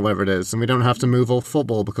afternoon or whatever it is, and we don't have to move all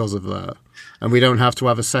football because of that, and we don't have to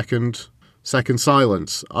have a second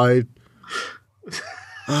silence. The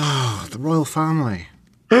royal family.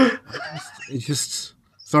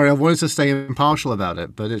 Sorry, I wanted to stay impartial about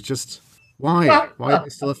it, but it's just, why is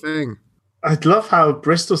it still a thing? I'd love how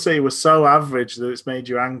Bristol City was so average that it's made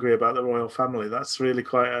you angry about the royal family. That's really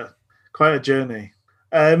quite a journey.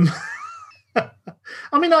 I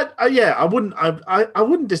mean, I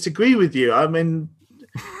wouldn't disagree with you. I mean,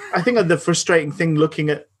 I think the frustrating thing, looking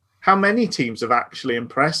at how many teams have actually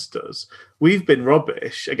impressed us, we've been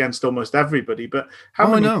rubbish against almost everybody. But how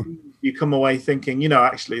many teams you come away thinking,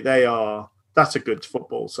 actually that's a good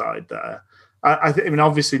football side there. I mean,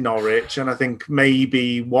 obviously Norwich, and I think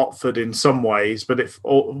maybe Watford in some ways, but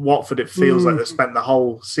Watford, it feels like they spent the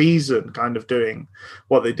whole season kind of doing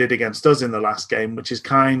what they did against us in the last game, which is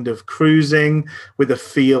kind of cruising with a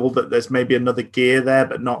feel that there's maybe another gear there,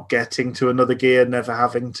 but not getting to another gear, never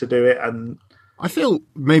having to do it. And I feel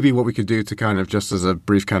maybe what we could do to kind of, just as a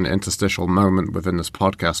brief kind of interstitial moment within this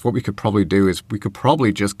podcast, what we could probably do is we could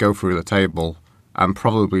probably just go through the table and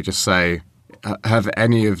probably just say, have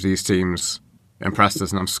any of these teams impressed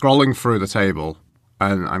us? And I'm scrolling through the table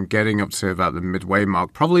and I'm getting up to about the midway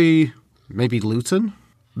mark. Probably maybe Luton.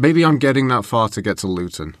 Maybe I'm getting that far to get to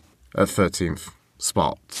Luton at 13th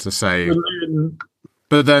spot to say.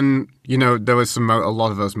 But then, there was a lot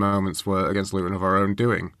of those moments were against Luton of our own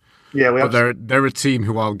doing. Yeah, but they're a team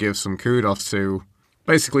who I'll give some kudos to.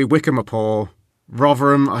 Basically, Wickham are poor.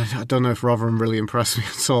 Rotherham, I don't know if Rotherham really impressed me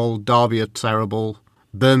at all. Derby are terrible.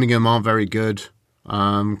 Birmingham aren't very good.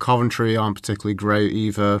 Coventry aren't particularly great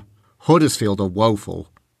either. Huddersfield are woeful.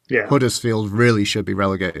 Yeah. Huddersfield really should be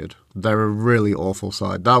relegated. They're a really awful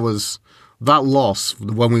side. That was that loss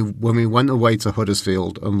when we went away to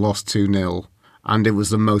Huddersfield and lost 2-0, and it was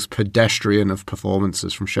the most pedestrian of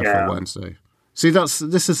performances from Sheffield Wednesday. See, this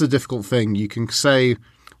is a difficult thing. You can say,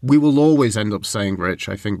 we will always end up saying, Rich,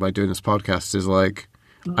 I think, by doing this podcast, is like,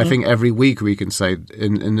 I think every week we can say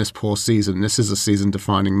in this poor season, this is a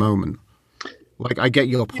season-defining moment. Like, I get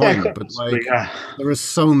your point, but like, there are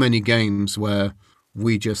so many games where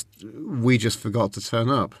we just forgot to turn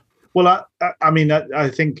up. Well, I mean, I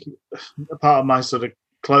think a part of my sort of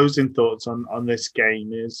closing thoughts on this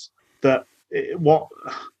game is that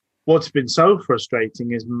what's been so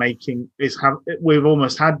frustrating is we've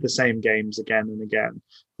almost had the same games again and again.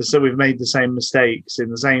 So we've made the same mistakes in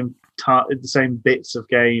the same bits of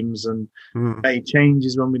games and made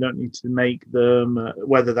changes when we don't need to make them,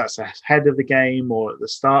 whether that's ahead of the game or at the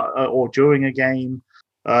start or during a game.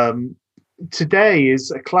 Today is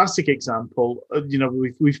a classic example.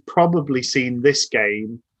 We've probably seen this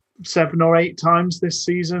game 7 or 8 times this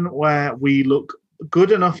season where we look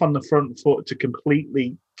good enough on the front foot to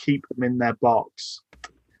completely keep them in their box,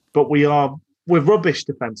 but we're rubbish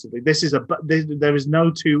defensively. There's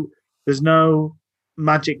no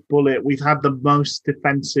magic bullet. We've had the most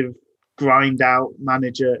defensive grind out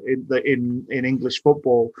manager in English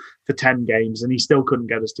football for 10 games, and he still couldn't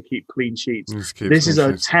get us to keep clean sheets. This is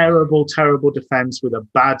a terrible defense with a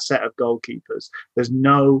bad set of goalkeepers.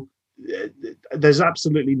 There's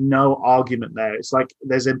absolutely no argument there. It's like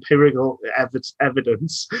there's empirical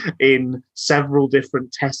evidence in several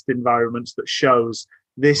different test environments that shows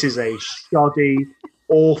this is a shoddy,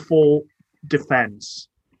 awful defense.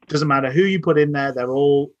 Doesn't matter who you put in there, they're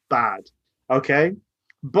all bad. Okay?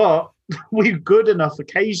 But we're good enough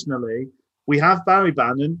occasionally. We have Barry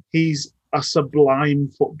Bannan. He's a sublime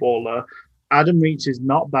footballer. Adam Reach is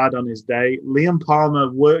not bad on his day. Liam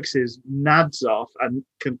Palmer works his nads off and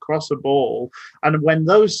can cross a ball. And when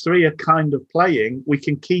those three are kind of playing, we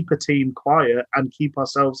can keep a team quiet and keep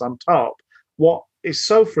ourselves on top. What is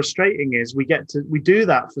so frustrating is we do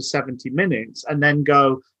that for 70 minutes and then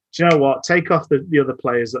go, do you know what? Take off the other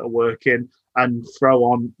players that are working and throw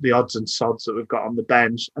on the odds and sods that we've got on the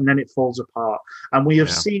bench, and then it falls apart. And we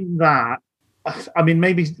have seen that. I mean,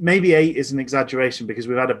 maybe 8 is an exaggeration because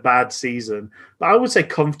we've had a bad season, but I would say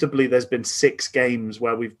comfortably there's been 6 games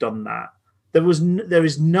where we've done that.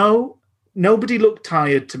 Nobody looked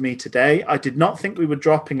tired to me today. I did not think we were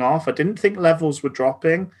dropping off. I didn't think levels were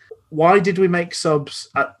dropping. Why did we make subs?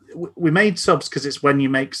 We made subs because it's when you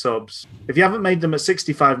make subs. If you haven't made them at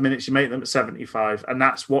 65 minutes, you make them at 75, and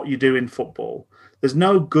that's what you do in football. There's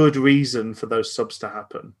no good reason for those subs to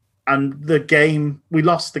happen. And we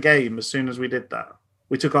lost the game as soon as we did that.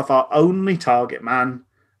 We took off our only target man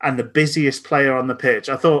and the busiest player on the pitch.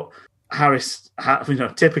 I thought Harris,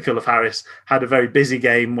 typical of Harris, had a very busy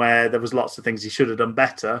game where there was lots of things he should have done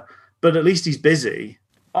better, but at least he's busy.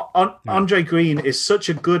 Andre Green is such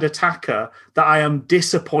a good attacker that I am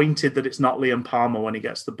disappointed that it's not Liam Palmer when he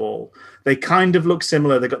gets the ball. They kind of look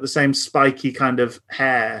similar. They've got the same spiky kind of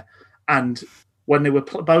hair. And when they were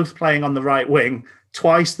both playing on the right wing,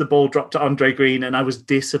 twice the ball dropped to Andre Green, and I was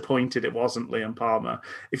disappointed it wasn't Liam Palmer.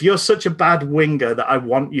 If you're such a bad winger that I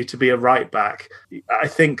want you to be a right back, I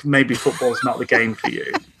think maybe football's not the game for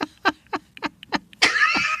you.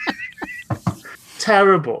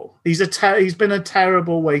 Terrible. He's been a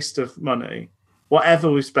terrible waste of money.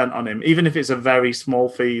 Whatever we've spent on him, even if it's a very small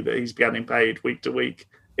fee that he's getting paid week to week,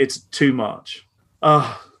 it's too much.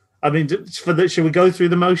 I mean, should we go through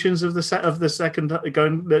the motions of the second,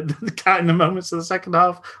 counting the moments of the second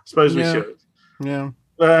half? I suppose we should. Yeah.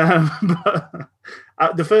 But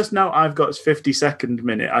the first note I've got is 52nd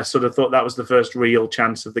minute. I sort of thought that was the first real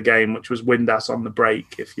chance of the game, which was Windass on the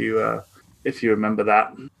break. If you remember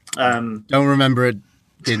that. Don't remember it.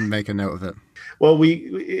 Didn't make a note of it. Well,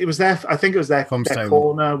 it was there. I think it was their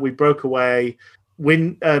corner. We broke away.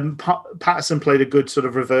 Patterson played a good sort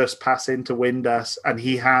of reverse pass into Windass, and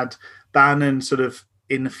he had Bannan sort of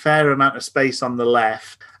in a fair amount of space on the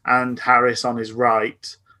left and Harris on his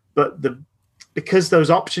right. But because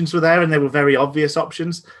those options were there and they were very obvious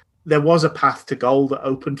options, there was a path to goal that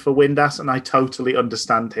opened for Windass, and I totally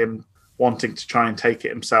understand him wanting to try and take it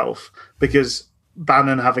himself, because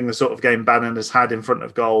Bannan having the sort of game Bannan has had in front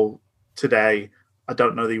of goal today, I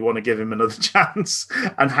don't know that you want to give him another chance.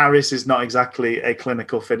 And Harris is not exactly a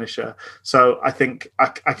clinical finisher. So I think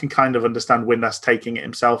I can kind of understand Windass taking it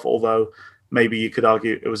himself, although maybe you could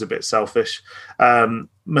argue it was a bit selfish.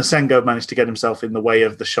 Masengo managed to get himself in the way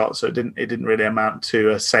of the shot, so it didn't really amount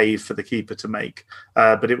to a save for the keeper to make.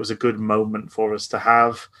 But it was a good moment for us to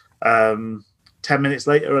have. 10 minutes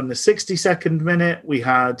later, on the 62nd minute, we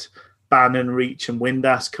had Bannon, Reach, and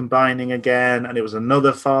Windass combining again, and it was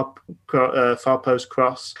another far post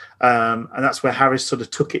cross, and that's where Harris sort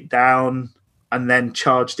of took it down and then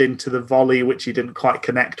charged into the volley, which he didn't quite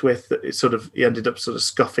connect with. He ended up sort of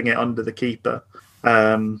scuffing it under the keeper,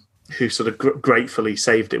 who sort of gratefully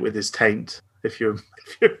saved it with his taint. If you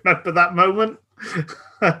remember that moment.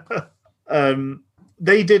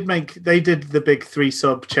 They did the big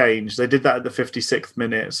 3-sub change. They did that at the 56th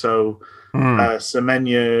minute. So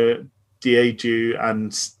Semenya, Diédhiou,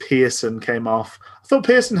 and Pearson came off. I thought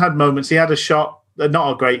Pearson had moments. He had a shot,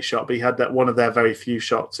 not a great shot, but he had that one of their very few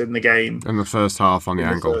shots in the game in the first half on the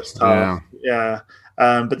angle. Yeah.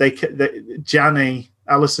 But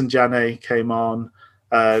Alison Janney came on,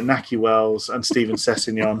 Naki Wells, and Stephen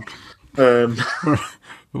Sessegnon.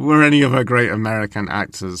 Were any of our great American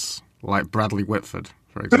actors, like Bradley Whitford,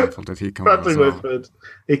 for example, did he come on as well? Whitford.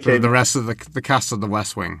 He came. The rest of the cast of The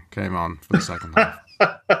West Wing came on for the second half.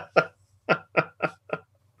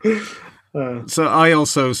 So I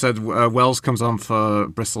also said Wells comes on for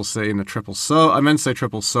Bristol City in a triple sub. I meant to say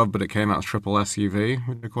triple sub, but it came out as triple SUV,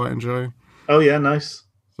 which I quite enjoy. Oh yeah, nice.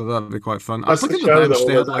 So that'd be quite fun. That's I was looking the at show the bench. that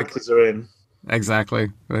They all had the like actors are in. Exactly.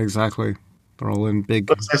 They're all in big.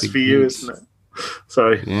 That's big SVU, boots. isn't it?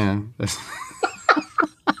 Sorry. Yeah.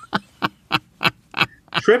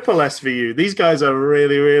 Triple SVU. These guys are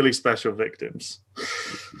really, really special victims. I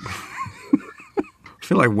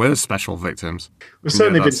feel like we're special victims. We've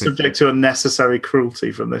certainly been subject to unnecessary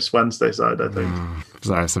cruelty from this Wednesday side, I think.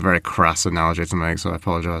 Sorry, it's a very crass analogy to make, so I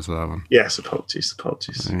apologise for that one. Yes, apologies.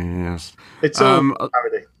 Yes. It's all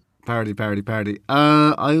parody. Parody.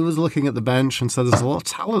 I was looking at the bench and said there's a lot of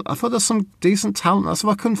talent. I thought there's some decent talent. That's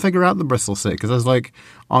why I couldn't figure out the Bristol City, because I was like,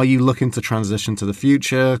 are you looking to transition to the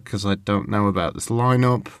future? Because I don't know about this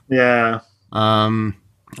lineup. Yeah. I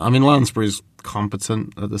mean, Lansbury's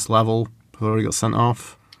competent at this level. Already got sent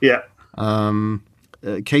off. Yeah.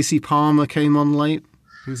 Casey Palmer came on late.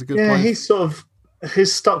 He's a good player. He's sort of,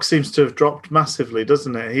 his stock seems to have dropped massively,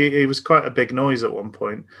 doesn't it? He was quite a big noise at one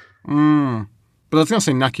point. But I was going to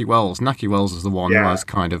say Naki Wells. Naki Wells is the one who I was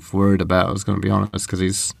kind of worried about, I was going to be honest, because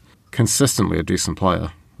he's consistently a decent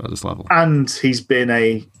player at this level. And he's been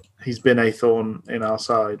a thorn in our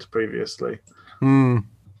side previously.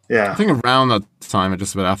 Yeah. I think around that time,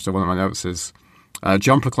 just about after, one of my notes is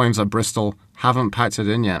John proclaims that Bristol haven't packed it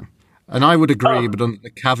in yet. And I would agree, but under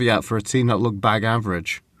the caveat for a team that look bag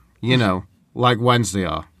average, like Wednesday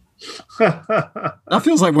are. That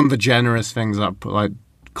feels like one of the generous things that like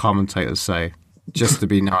commentators say, just to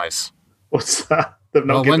be nice. What's that? They've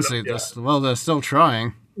not given Wednesday, they're still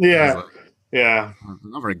trying. Yeah. They're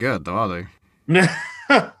not very good, though, are they?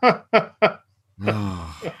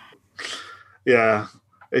 Yeah.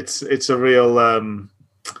 It's a real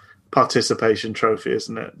participation trophy,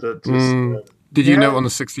 isn't it? Did you note on the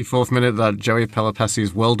 64th minute that Joey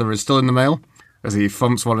Pelopessi's welder is still in the mail as he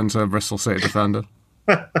thumps one into a Bristol City defender?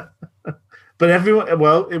 But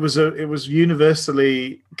it was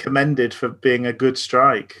universally commended for being a good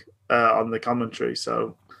strike on the commentary.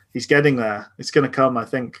 So he's getting there. It's going to come. I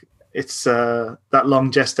think it's that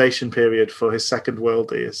long gestation period for his second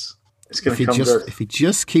worldie it's going to come good. If he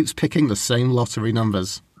just keeps picking the same lottery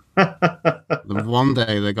numbers, then one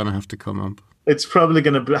day they're going to have to come up. It's probably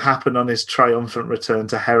going to happen on his triumphant return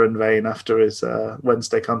to Heronvane after his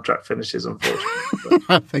Wednesday contract finishes, unfortunately.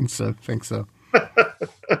 I think so.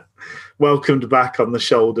 Welcomed back on the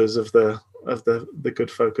shoulders of the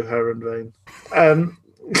good folk of Heronvane.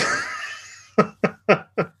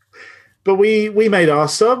 But we made our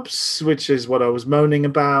subs, which is what I was moaning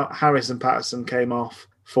about. Harris and Patterson came off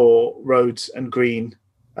for Rhodes and Green.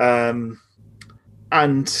 And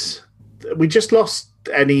we just lost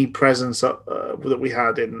any presence that we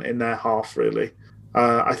had in their half, really.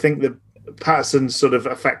 I think that Patterson's sort of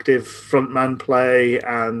effective frontman play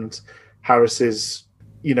and Harris's,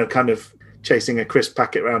 kind of chasing a crisp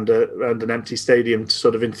packet around an empty stadium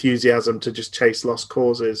sort of enthusiasm to just chase lost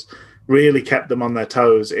causes really kept them on their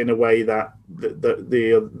toes in a way that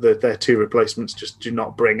their two replacements just do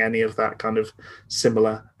not bring any of that kind of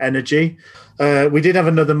similar energy. We did have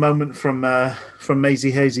another moment from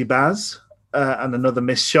Maisie Hazy Baz and another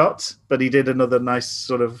missed shot, but he did another nice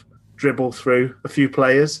sort of dribble through a few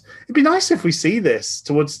players. It'd be nice if we see this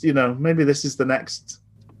towards, maybe this is the next.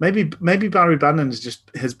 Maybe Barry Bannon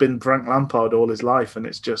has been Frank Lampard all his life, and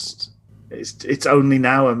it's only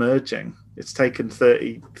now emerging. It's taken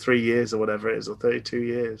 33 years or whatever it is, or 32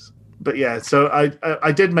 years. But yeah, so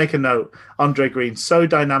I did make a note. Andre Green, so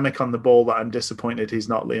dynamic on the ball that I'm disappointed he's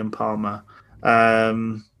not Liam Palmer.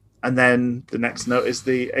 And then the next note is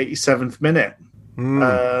the 87th minute.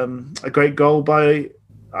 A great goal by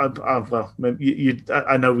well,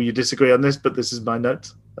 I know you disagree on this, but this is my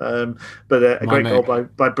note. But a great goal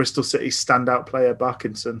by Bristol City's standout player,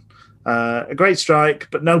 Barkinson. A great strike,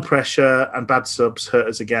 but no pressure, and bad subs hurt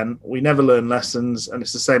us again. We never learn lessons, and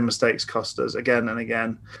it's the same mistakes cost us again and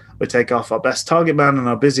again. We take off our best target man and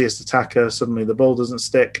our busiest attacker. Suddenly the ball doesn't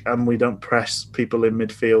stick, and we don't press people in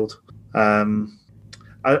midfield.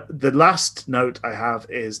 The last note I have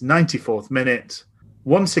is 94th minute.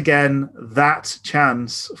 Once again, that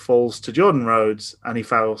chance falls to Jordan Rhodes, and he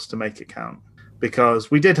fails to make it count. Because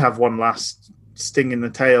we did have one last sting in the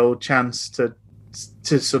tail chance to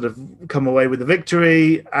sort of come away with the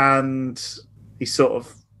victory, and he sort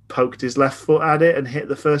of poked his left foot at it and hit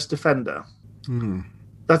the first defender.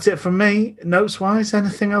 That's it from me. Notes-wise,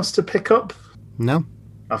 anything else to pick up? No.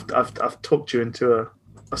 I've talked you into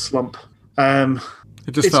a slump.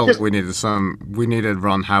 It just felt we needed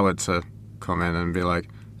Ron Howard to come in and be like,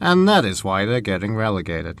 and that is why they're getting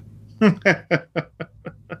relegated.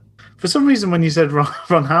 For some reason, when you said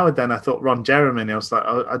Ron Howard, then I thought Ron Jeremy. And I was like,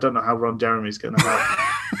 I don't know how Ron Jeremy's going to help.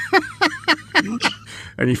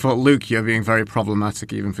 And you thought, Luke, you're being very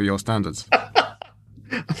problematic even for your standards. I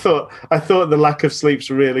thought the lack of sleep's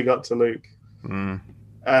really got to Luke.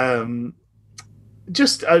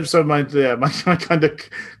 So my kind of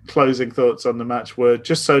closing thoughts on the match were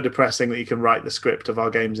just so depressing that you can write the script of our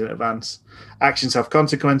games in advance. Actions have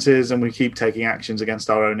consequences, and we keep taking actions against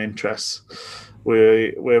our own interests.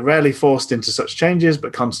 We're rarely forced into such changes,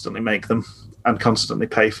 but constantly make them and constantly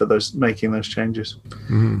pay for making those changes.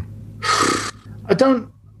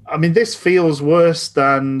 This feels worse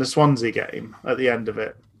than the Swansea game at the end of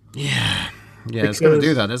it. Yeah, it's going to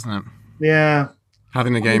do that, isn't it? Yeah.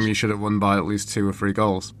 Having the game you should have won by at least 2 or 3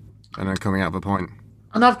 goals, and then coming out of a point.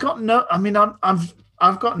 And I've got no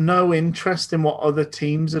interest in what other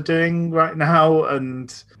teams are doing right now,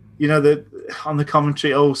 and on the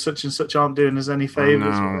commentary, such and such aren't doing us any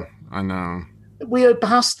favors. I know. We are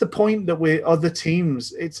past the point that we're other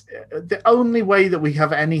teams. It's the only way that we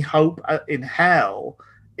have any hope in hell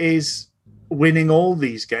is winning all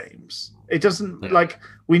these games. It doesn't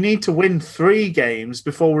we need to win 3 games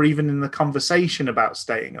before we're even in the conversation about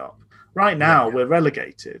staying up. Right now, we're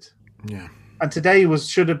relegated. Yeah. And today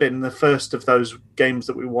should have been the first of those games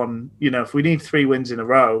that we won. If we need 3 wins in a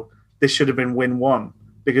row, this should have been win 1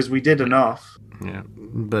 because we did enough. Yeah.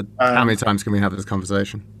 But how many times can we have this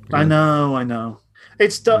conversation? I know.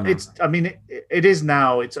 It's done. It is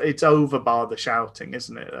now. It's over bar the shouting,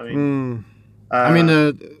 isn't it?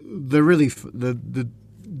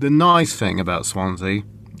 The nice thing about Swansea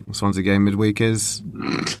game midweek is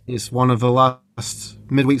it's one of the last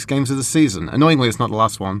midweek games of the season. Annoyingly, it's not the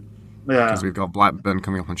last one because we've got Blackburn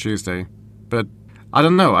coming up on Tuesday. But I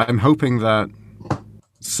don't know. I'm hoping that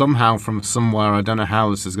somehow from somewhere, I don't know how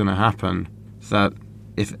this is going to happen, that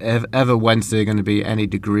if ever Wednesday are going to be any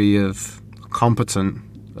degree of competent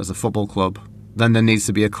as a football club, then there needs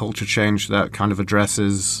to be a culture change that kind of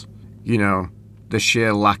addresses, the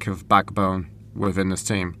sheer lack of backbone within this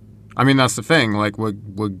team. I mean, that's the thing. Like,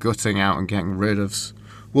 we're gutting out and getting rid of...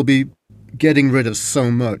 We'll be getting rid of so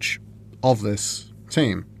much of this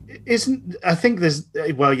team. I think there's...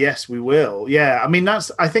 Well, yes, we will. Yeah, I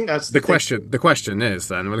think that's... The question is,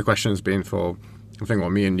 then, the question has been for... I think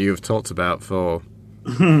what me and you have talked about for...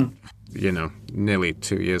 nearly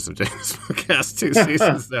 2 years of doing this podcast, 2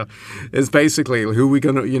 seasons now, is basically who are we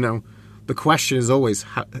going to... The question is always,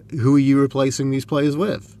 who are you replacing these players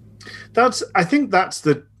with? I think that's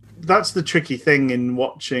the tricky thing in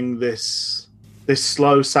watching this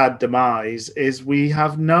slow, sad demise is we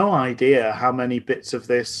have no idea how many bits of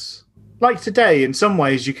this. Like today, in some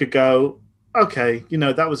ways, you could go, okay,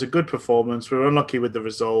 that was a good performance. We were unlucky with the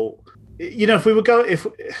result. If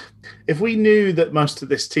we knew that most of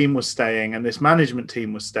this team was staying and this management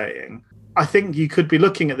team was staying, I think you could be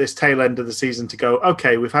looking at this tail end of the season to go,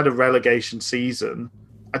 okay, we've had a relegation season.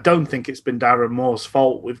 I don't think it's been Darren Moore's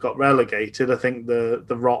fault we've got relegated. I think the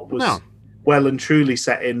rot was well and truly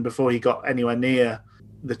set in before he got anywhere near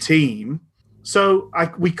the team. So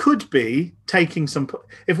we could be taking some...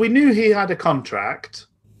 If we knew he had a contract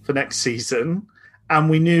for next season and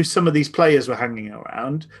we knew some of these players were hanging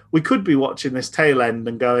around, we could be watching this tail end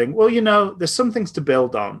and going, well, there's some things to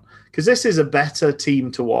build on because this is a better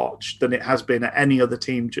team to watch than it has been at any other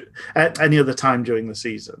time during the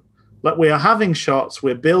season. Like, we are having shots,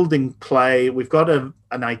 we're building play, we've got an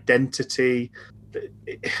identity.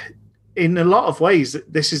 In a lot of ways,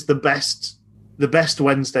 this is the best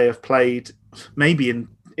Wednesday I've played maybe in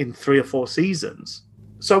 3 or 4 seasons.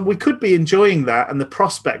 So we could be enjoying that, and the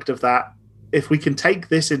prospect of that, if we can take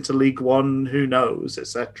this into League One, who knows,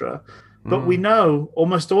 etc. But we know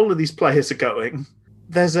almost all of these players are going.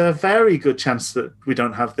 there's a very good chance that we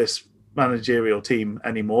don't have this managerial team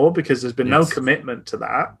anymore because there's been no commitment to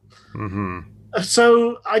that. Mm-hmm.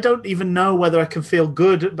 So I don't even know whether I can feel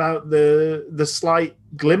good about the slight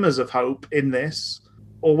glimmers of hope in this,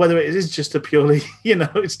 or whether it is just a purely,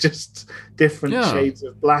 it's just different shades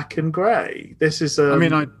of black and grey. This is. I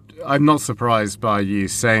mean, I'm not surprised by you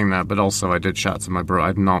saying that, but also I did chat to my brother.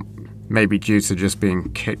 I'm not, maybe due to just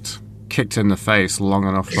being kicked in the face long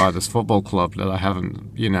enough by this football club that I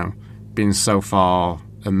haven't, been so far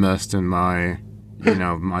immersed in my,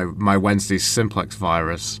 my Wednesday simplex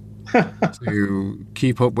virus to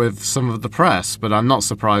keep up with some of the press. But I'm not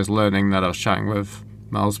surprised learning that I was chatting with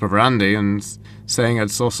Miles' brother Andy and saying I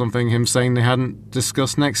saw him saying they hadn't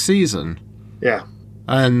discussed next season. Yeah.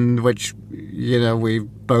 And which, we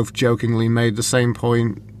both jokingly made the same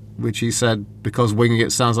point, which he said, because winging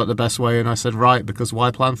it sounds like the best way. And I said, right, because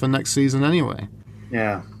why plan for next season anyway?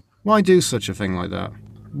 Yeah. Why do such a thing like that?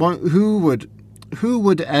 Who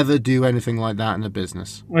would ever do anything like that in a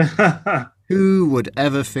business? Who would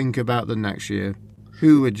ever think about the next year?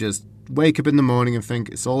 Who would just wake up in the morning and think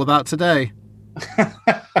it's all about today?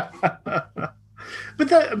 But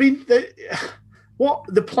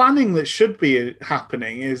the planning that should be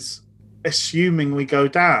happening is assuming we go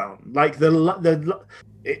down. Like the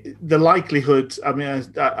likelihood. I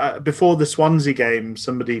mean, before the Swansea game,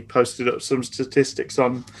 somebody posted up some statistics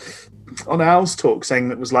on Al's Talk saying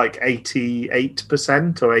that was like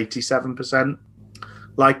 88% or 87%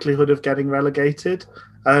 likelihood of getting relegated.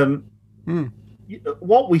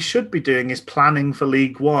 What we should be doing is planning for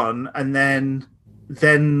League One, and then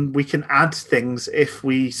we can add things if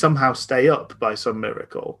we somehow stay up by some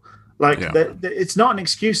miracle. It's not an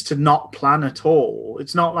excuse to not plan at all.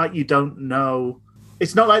 It's not like you don't know.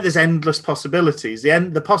 It's not like there's endless possibilities.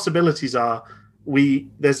 The possibilities are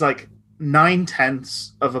there's like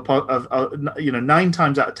 9/10 of 9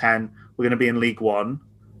 times out of 10 we're going to be in League One.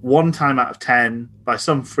 1 time out of 10 by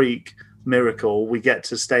some freak miracle we get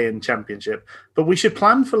to stay in Championship. But we should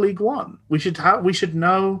plan for League One. We should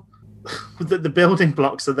know that the building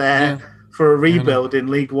blocks are there for a rebuild in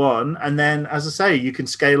League One, and then, as I say, you can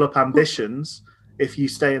scale up ambitions if you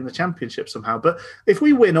stay in the Championship somehow. But if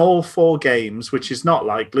we win all 4 games, which is not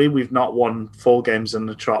likely, we've not won 4 games in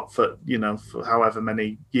the trot for however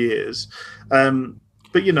many years.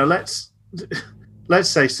 But let's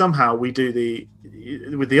say somehow we do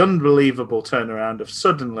with the unbelievable turnaround of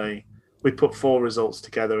suddenly we put 4 results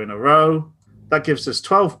together in a row. That gives us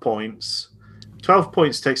 12 points. 12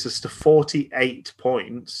 points takes us to 48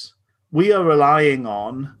 points. We are relying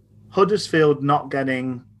on Huddersfield not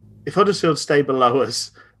getting... If Huddersfield stay below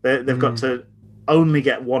us, they've got to only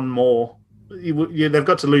get 1 more. They've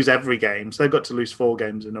got to lose every game, so they've got to lose 4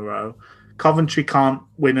 games in a row. Coventry can't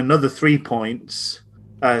win another 3 points,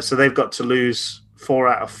 so they've got to lose 4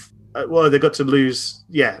 out of... they've got to lose,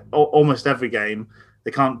 almost every game.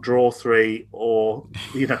 They can't draw 3 or,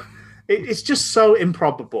 it's just so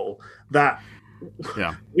improbable that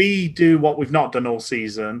we do what we've not done all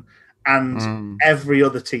season and every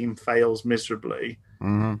other team fails miserably.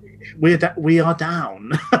 We are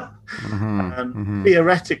down.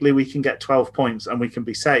 Theoretically, we can get 12 points and we can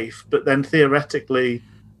be safe, but then theoretically,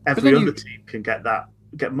 every other team can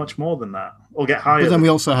get much more than that or get higher. But then we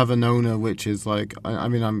also have an owner, which is like,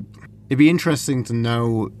 it'd be interesting to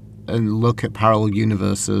know and look at parallel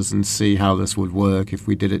universes and see how this would work if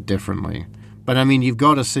we did it differently. But you've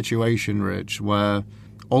got a situation, Rich, where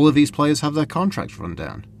all of these players have their contracts run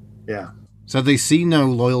down. Yeah. So they see no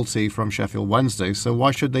loyalty from Sheffield Wednesday, so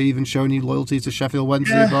why should they even show any loyalty to Sheffield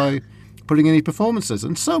Wednesday by putting any performances?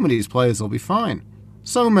 And so many of these players will be fine.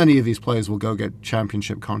 So many of these players will go get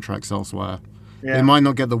Championship contracts elsewhere. Yeah. They might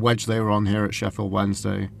not get the wedge they were on here at Sheffield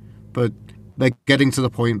Wednesday, but they're getting to the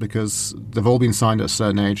point because they've all been signed at a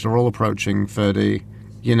certain age. They're all approaching 30.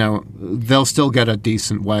 They'll still get a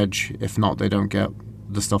decent wedge. If not, they don't get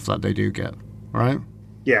the stuff that they do get, right?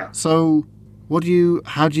 Yeah. So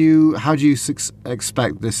how do you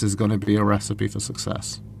expect this is going to be a recipe for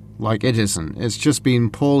success? Like, it isn't. It's just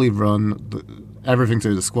been poorly run. Everything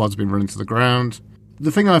through the squad's been run into the ground.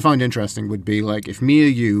 The thing I find interesting would be, like, if me or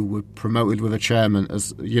you were promoted with a chairman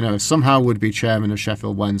as, somehow would be chairman of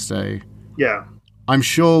Sheffield Wednesday. Yeah. I'm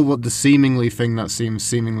sure what the thing that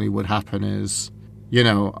seemingly would happen is,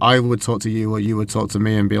 I would talk to you or you would talk to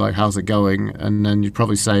me and be like, how's it going? And then you'd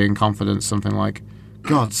probably say in confidence something like,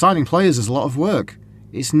 God, signing players is a lot of work.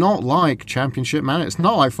 It's not like Championship Manager. It's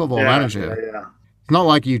not like Football Manager. Yeah. It's not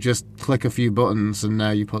like you just click a few buttons and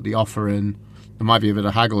you put the offer in. There might be a bit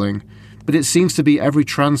of haggling. But it seems to be every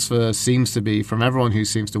transfer seems to be, from everyone who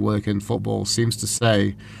seems to work in football, seems to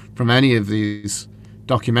say, from any of these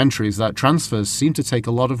documentaries that transfers seem to take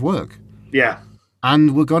a lot of work. Yeah.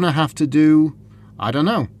 And we're going to have to do, I don't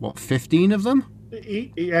know, 15 of them?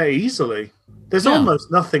 Yeah, easily. There's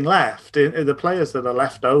almost nothing left in the players that are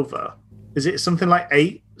left over. Is it something like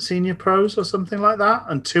 8 senior pros or something like that?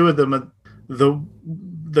 And 2 of them are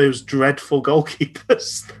those dreadful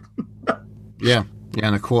goalkeepers. Yeah,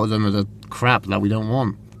 and a quarter of them are the crap that we don't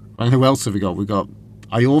want. And who else have we got? We've got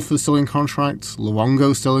Iorfa still in contract,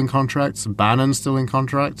 Luongo still in contract, Bannon still in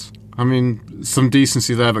contract. I mean, some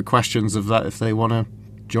decency there, but questions of that if they want to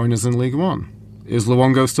join us in League One. Is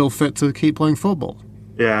Luongo still fit to keep playing football?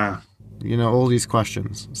 Yeah. All these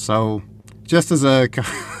questions. So, just as a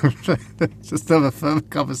just have a further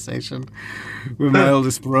conversation with my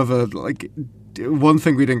eldest brother, like one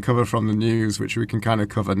thing we didn't cover from the news, which we can kind of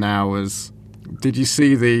cover now, is did you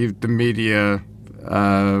see the media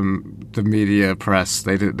press?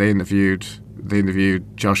 They interviewed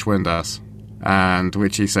Josh Windass, and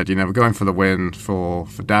which he said, we're going for the win for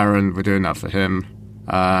Darren. We're doing that for him.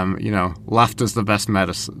 Laughter's the best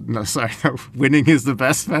medicine. No, winning is the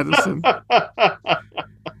best medicine.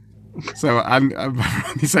 So, and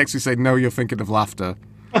he's actually said, "No, you're thinking of laughter."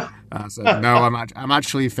 I said, "No, I'm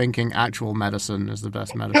actually thinking actual medicine is the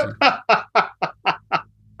best medicine."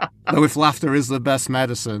 Though if laughter is the best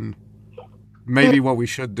medicine, maybe what we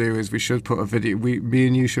should do is we should put a video. Me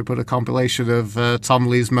and you should put a compilation of Tom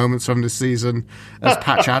Lee's moments from this season as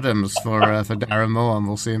Patch Adams for Darren Moore, and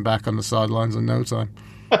we'll see him back on the sidelines in no time.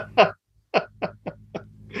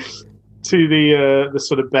 To the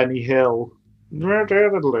sort of Benny Hill,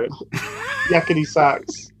 yakety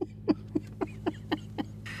sax.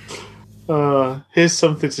 Here's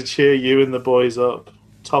something to cheer you and the boys up.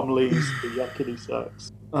 Tom Lee's the yakety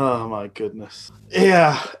sax. Oh my goodness.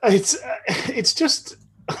 Yeah, it's just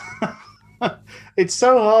it's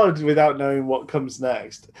so hard without knowing what comes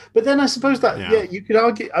next. But then I suppose that you could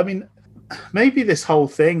argue. I mean, maybe this whole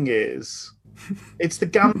thing it's the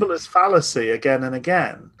gambler's fallacy again and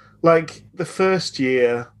again. Like the first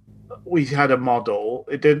year we had a model,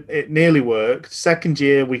 it nearly worked. Second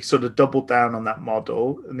year we sort of doubled down on that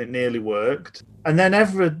model and it nearly worked. And then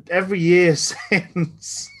every year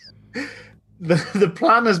since the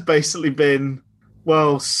plan has basically been,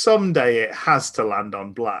 well, someday it has to land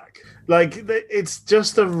on black. Like it's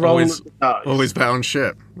just a roll of the dice. Always bet on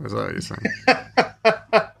shit. Is that what you're saying?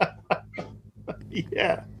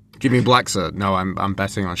 Yeah. Give me black, sir. No, I'm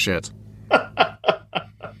betting on shit.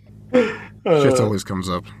 Shit always comes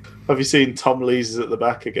up. Have you seen Tom Lee's at the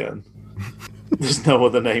back again? There's no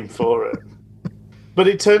other name for it. But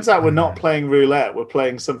it turns out we're not playing roulette. We're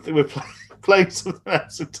playing something. We're playing something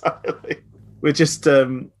else entirely. We're just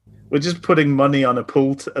putting money on a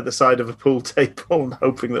pool at the side of a pool table and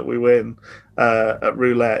hoping that we win at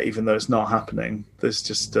roulette, even though it's not happening. There's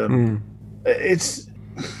just it's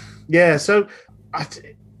So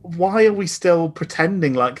why are we still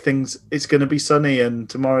pretending like it's going to be sunny and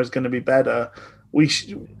tomorrow's going to be better? We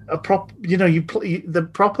the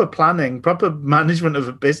proper planning, proper management of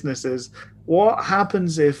a business is what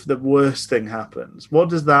happens if the worst thing happens? What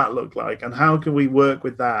does that look like? And how can we work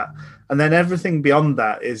with that? And then everything beyond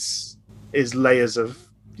that is layers of,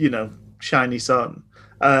 shiny sun.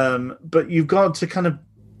 But you've got to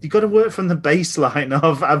work from the baseline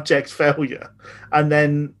of abject failure and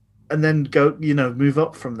then go, move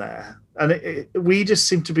up from there. And we just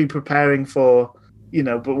seem to be preparing for,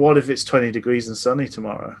 but what if it's 20 degrees and sunny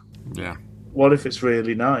tomorrow? Yeah. What if it's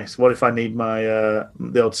really nice? What if I need my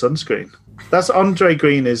the old sunscreen? That's Andre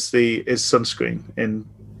Green is sunscreen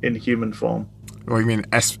in human form. What do you mean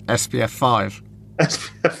SPF 5?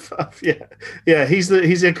 SPF 5, yeah. Yeah, he's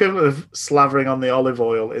the equivalent of slavering on the olive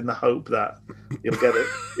oil in the hope that you'll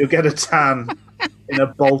get a tan in a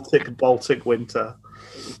Baltic winter.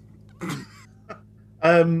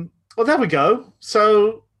 Well, there we go.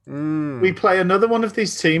 So we play another one of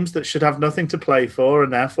these teams that should have nothing to play for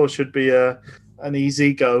and therefore should be an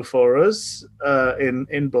easy go for us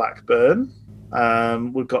in Blackburn.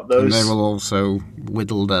 We've got those. And they will also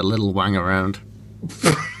whittle their little wang around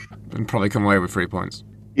and probably come away with 3 points.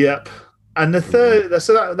 Yep. And the third,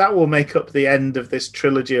 so that will make up the end of this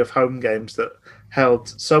trilogy of home games that held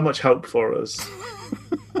so much hope for us.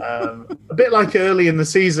 A bit like early in the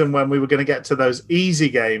season when we were going to get to those easy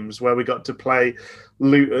games where we got to play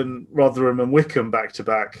Luton, Rotherham and Wycombe back to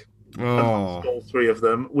back. Oh. All 3 of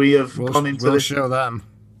them. We've gone into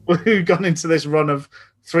this run of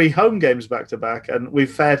 3 home games back to back, and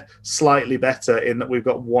we've fared slightly better in that we've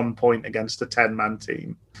got 1 point against a 10-man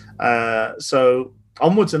team. So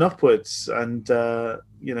onwards and upwards, and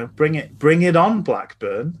bring it on,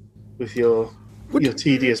 Blackburn, with your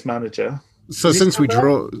tedious manager. So since we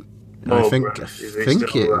draw, I think Is he still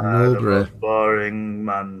it the Marlborough. most boring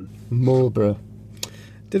man. Marlborough.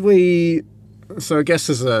 Did we? So I guess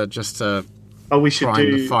as just a Oh, we should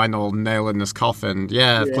prime the do. final nail in this coffin.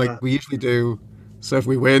 Yeah, like Yeah. we usually do. So if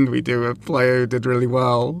we win, we do a player who did really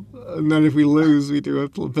well, and then if we lose, we do a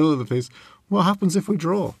bill of the piece. What happens if we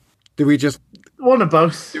draw? Do we just One of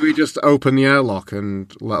both. open the airlock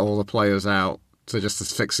and let all the players out to just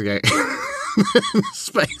asphyxiate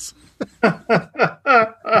space?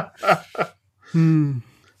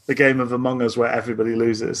 The game of Among Us where everybody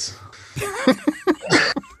loses.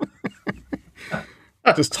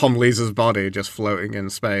 Just Tom Lee's body just floating in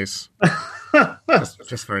space,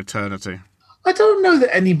 just for eternity. I don't know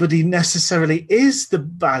that anybody necessarily is the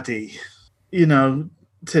baddie,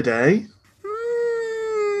 today.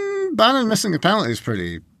 Bannon missing a penalty is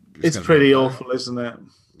pretty. It's pretty awful, isn't it?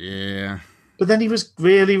 Yeah. But then he was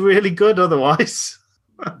really, really good otherwise.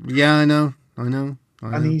 Yeah, I know.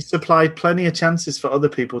 And he supplied plenty of chances for other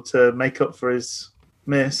people to make up for his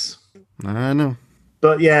miss. I know.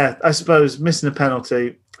 But yeah, I suppose missing a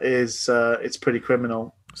penalty is it's pretty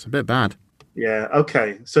criminal. It's a bit bad. Yeah,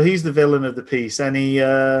 okay. So he's the villain of the piece. Any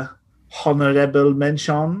honourable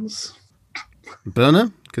mentions?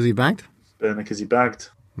 Burner, because he bagged? Burner, because he bagged.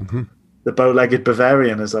 Mm-hmm. The bow-legged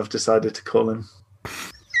Bavarian, as I've decided to call him.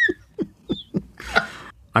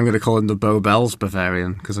 I'm going to call him the Bo Bells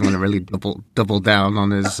Bavarian, because I'm going to really double down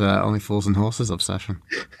on his Only Fools and Horses obsession.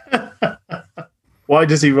 Why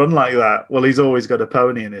does he run like that? Well, he's always got a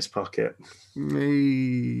pony in his pocket.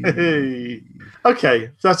 Hey.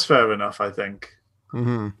 Okay, that's fair enough, I think.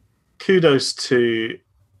 Mm-hmm. Kudos to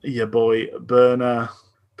your boy Burner.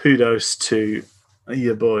 Kudos to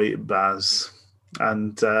your boy Baz.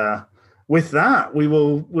 And with that, we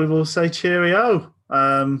will say cheerio.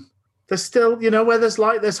 There's still, where there's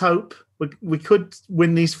light, there's hope. We could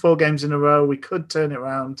win these 4 games in a row. We could turn it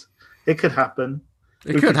around. It could happen.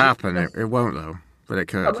 It could happen. It won't, though. But it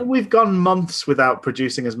could. I mean, we've gone months without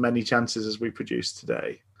producing as many chances as we produced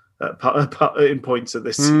today in points of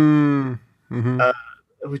this. Mm-hmm.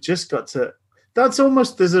 We just got to. That's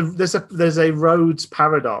almost there's a Rhodes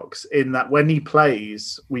paradox in that when he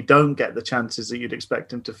plays, we don't get the chances that you'd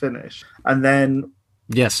expect him to finish, and then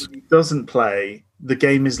yes, when he doesn't play, the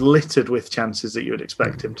game is littered with chances that you would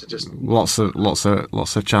expect him to just. Lots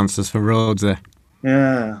of chances for Rhodes there.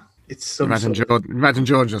 Yeah, it's some imagine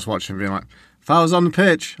George just watching, being like, "If I was on the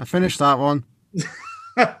pitch, I finished that one."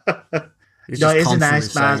 No, it is a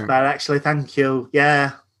nice Mars bar, actually. Thank you.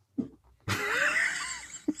 Yeah.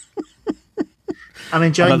 I'm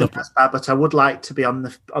enjoying the Mars bar, but I would like to be on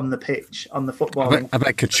the pitch, on the football. I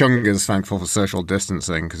bet Kachunga's thankful for social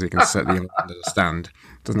distancing because he can sit the other end of the stand.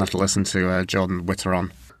 Doesn't have to listen to Jordan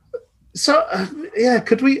Witteron. So,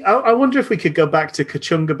 could we... I wonder if we could go back to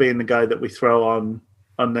Kachunga being the guy that we throw on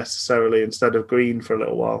unnecessarily instead of Green for a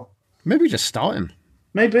little while. Maybe just start him.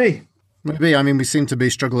 Maybe. I mean, we seem to be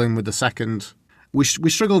struggling with the second... We're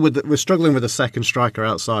struggling with the second striker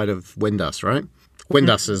outside of Windass, right?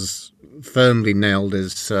 Windass has firmly nailed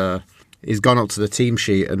his... he's gone up to the team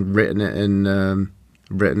sheet and written it in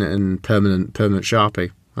permanent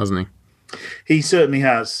Sharpie, hasn't he? He certainly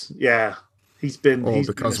has, yeah. He's been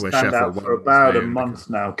because we're stand Sheffield out for about a month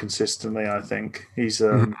now consistently, I think. He's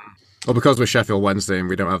Well, because we're Sheffield Wednesday and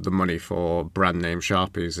we don't have the money for brand name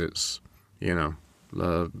Sharpies, it's,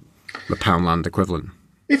 the Poundland equivalent.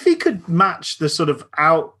 If he could match the sort of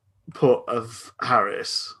output of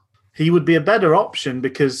Harris, he would be a better option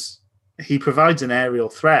because he provides an aerial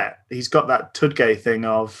threat. He's got that Tudgay thing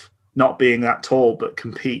of not being that tall but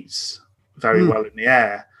competes very well in the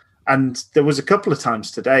air. And there was a couple of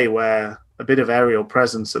times today where a bit of aerial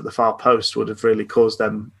presence at the far post would have really caused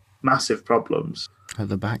them massive problems. At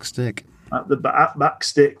the back stick. At the back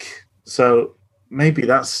stick. So maybe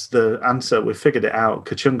that's the answer. We've figured it out.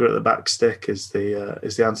 Kachunga at the back stick is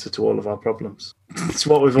the answer to all of our problems. It's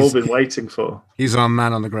what we've all been waiting for. He's our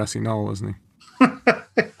man on the grassy knoll, isn't he?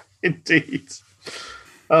 Indeed.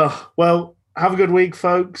 Well, have a good week,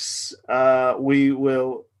 folks. We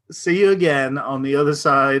will see you again on the other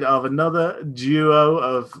side of another duo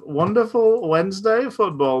of wonderful Wednesday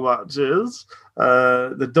football matches.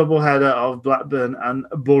 The doubleheader of Blackburn and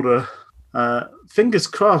Borough. Fingers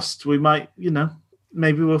crossed, we might,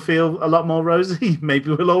 maybe we'll feel a lot more rosy.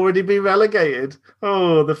 Maybe we'll already be relegated.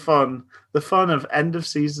 Oh, the fun of end of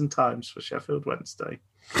season times for Sheffield Wednesday.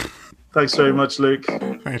 Thanks very much, Luke.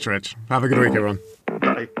 Thanks, Rich. Have a good week, everyone.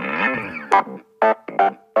 Bye.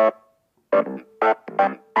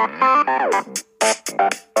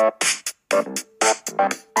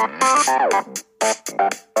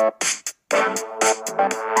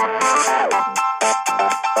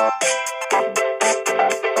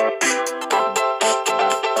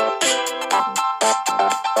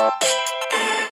 up.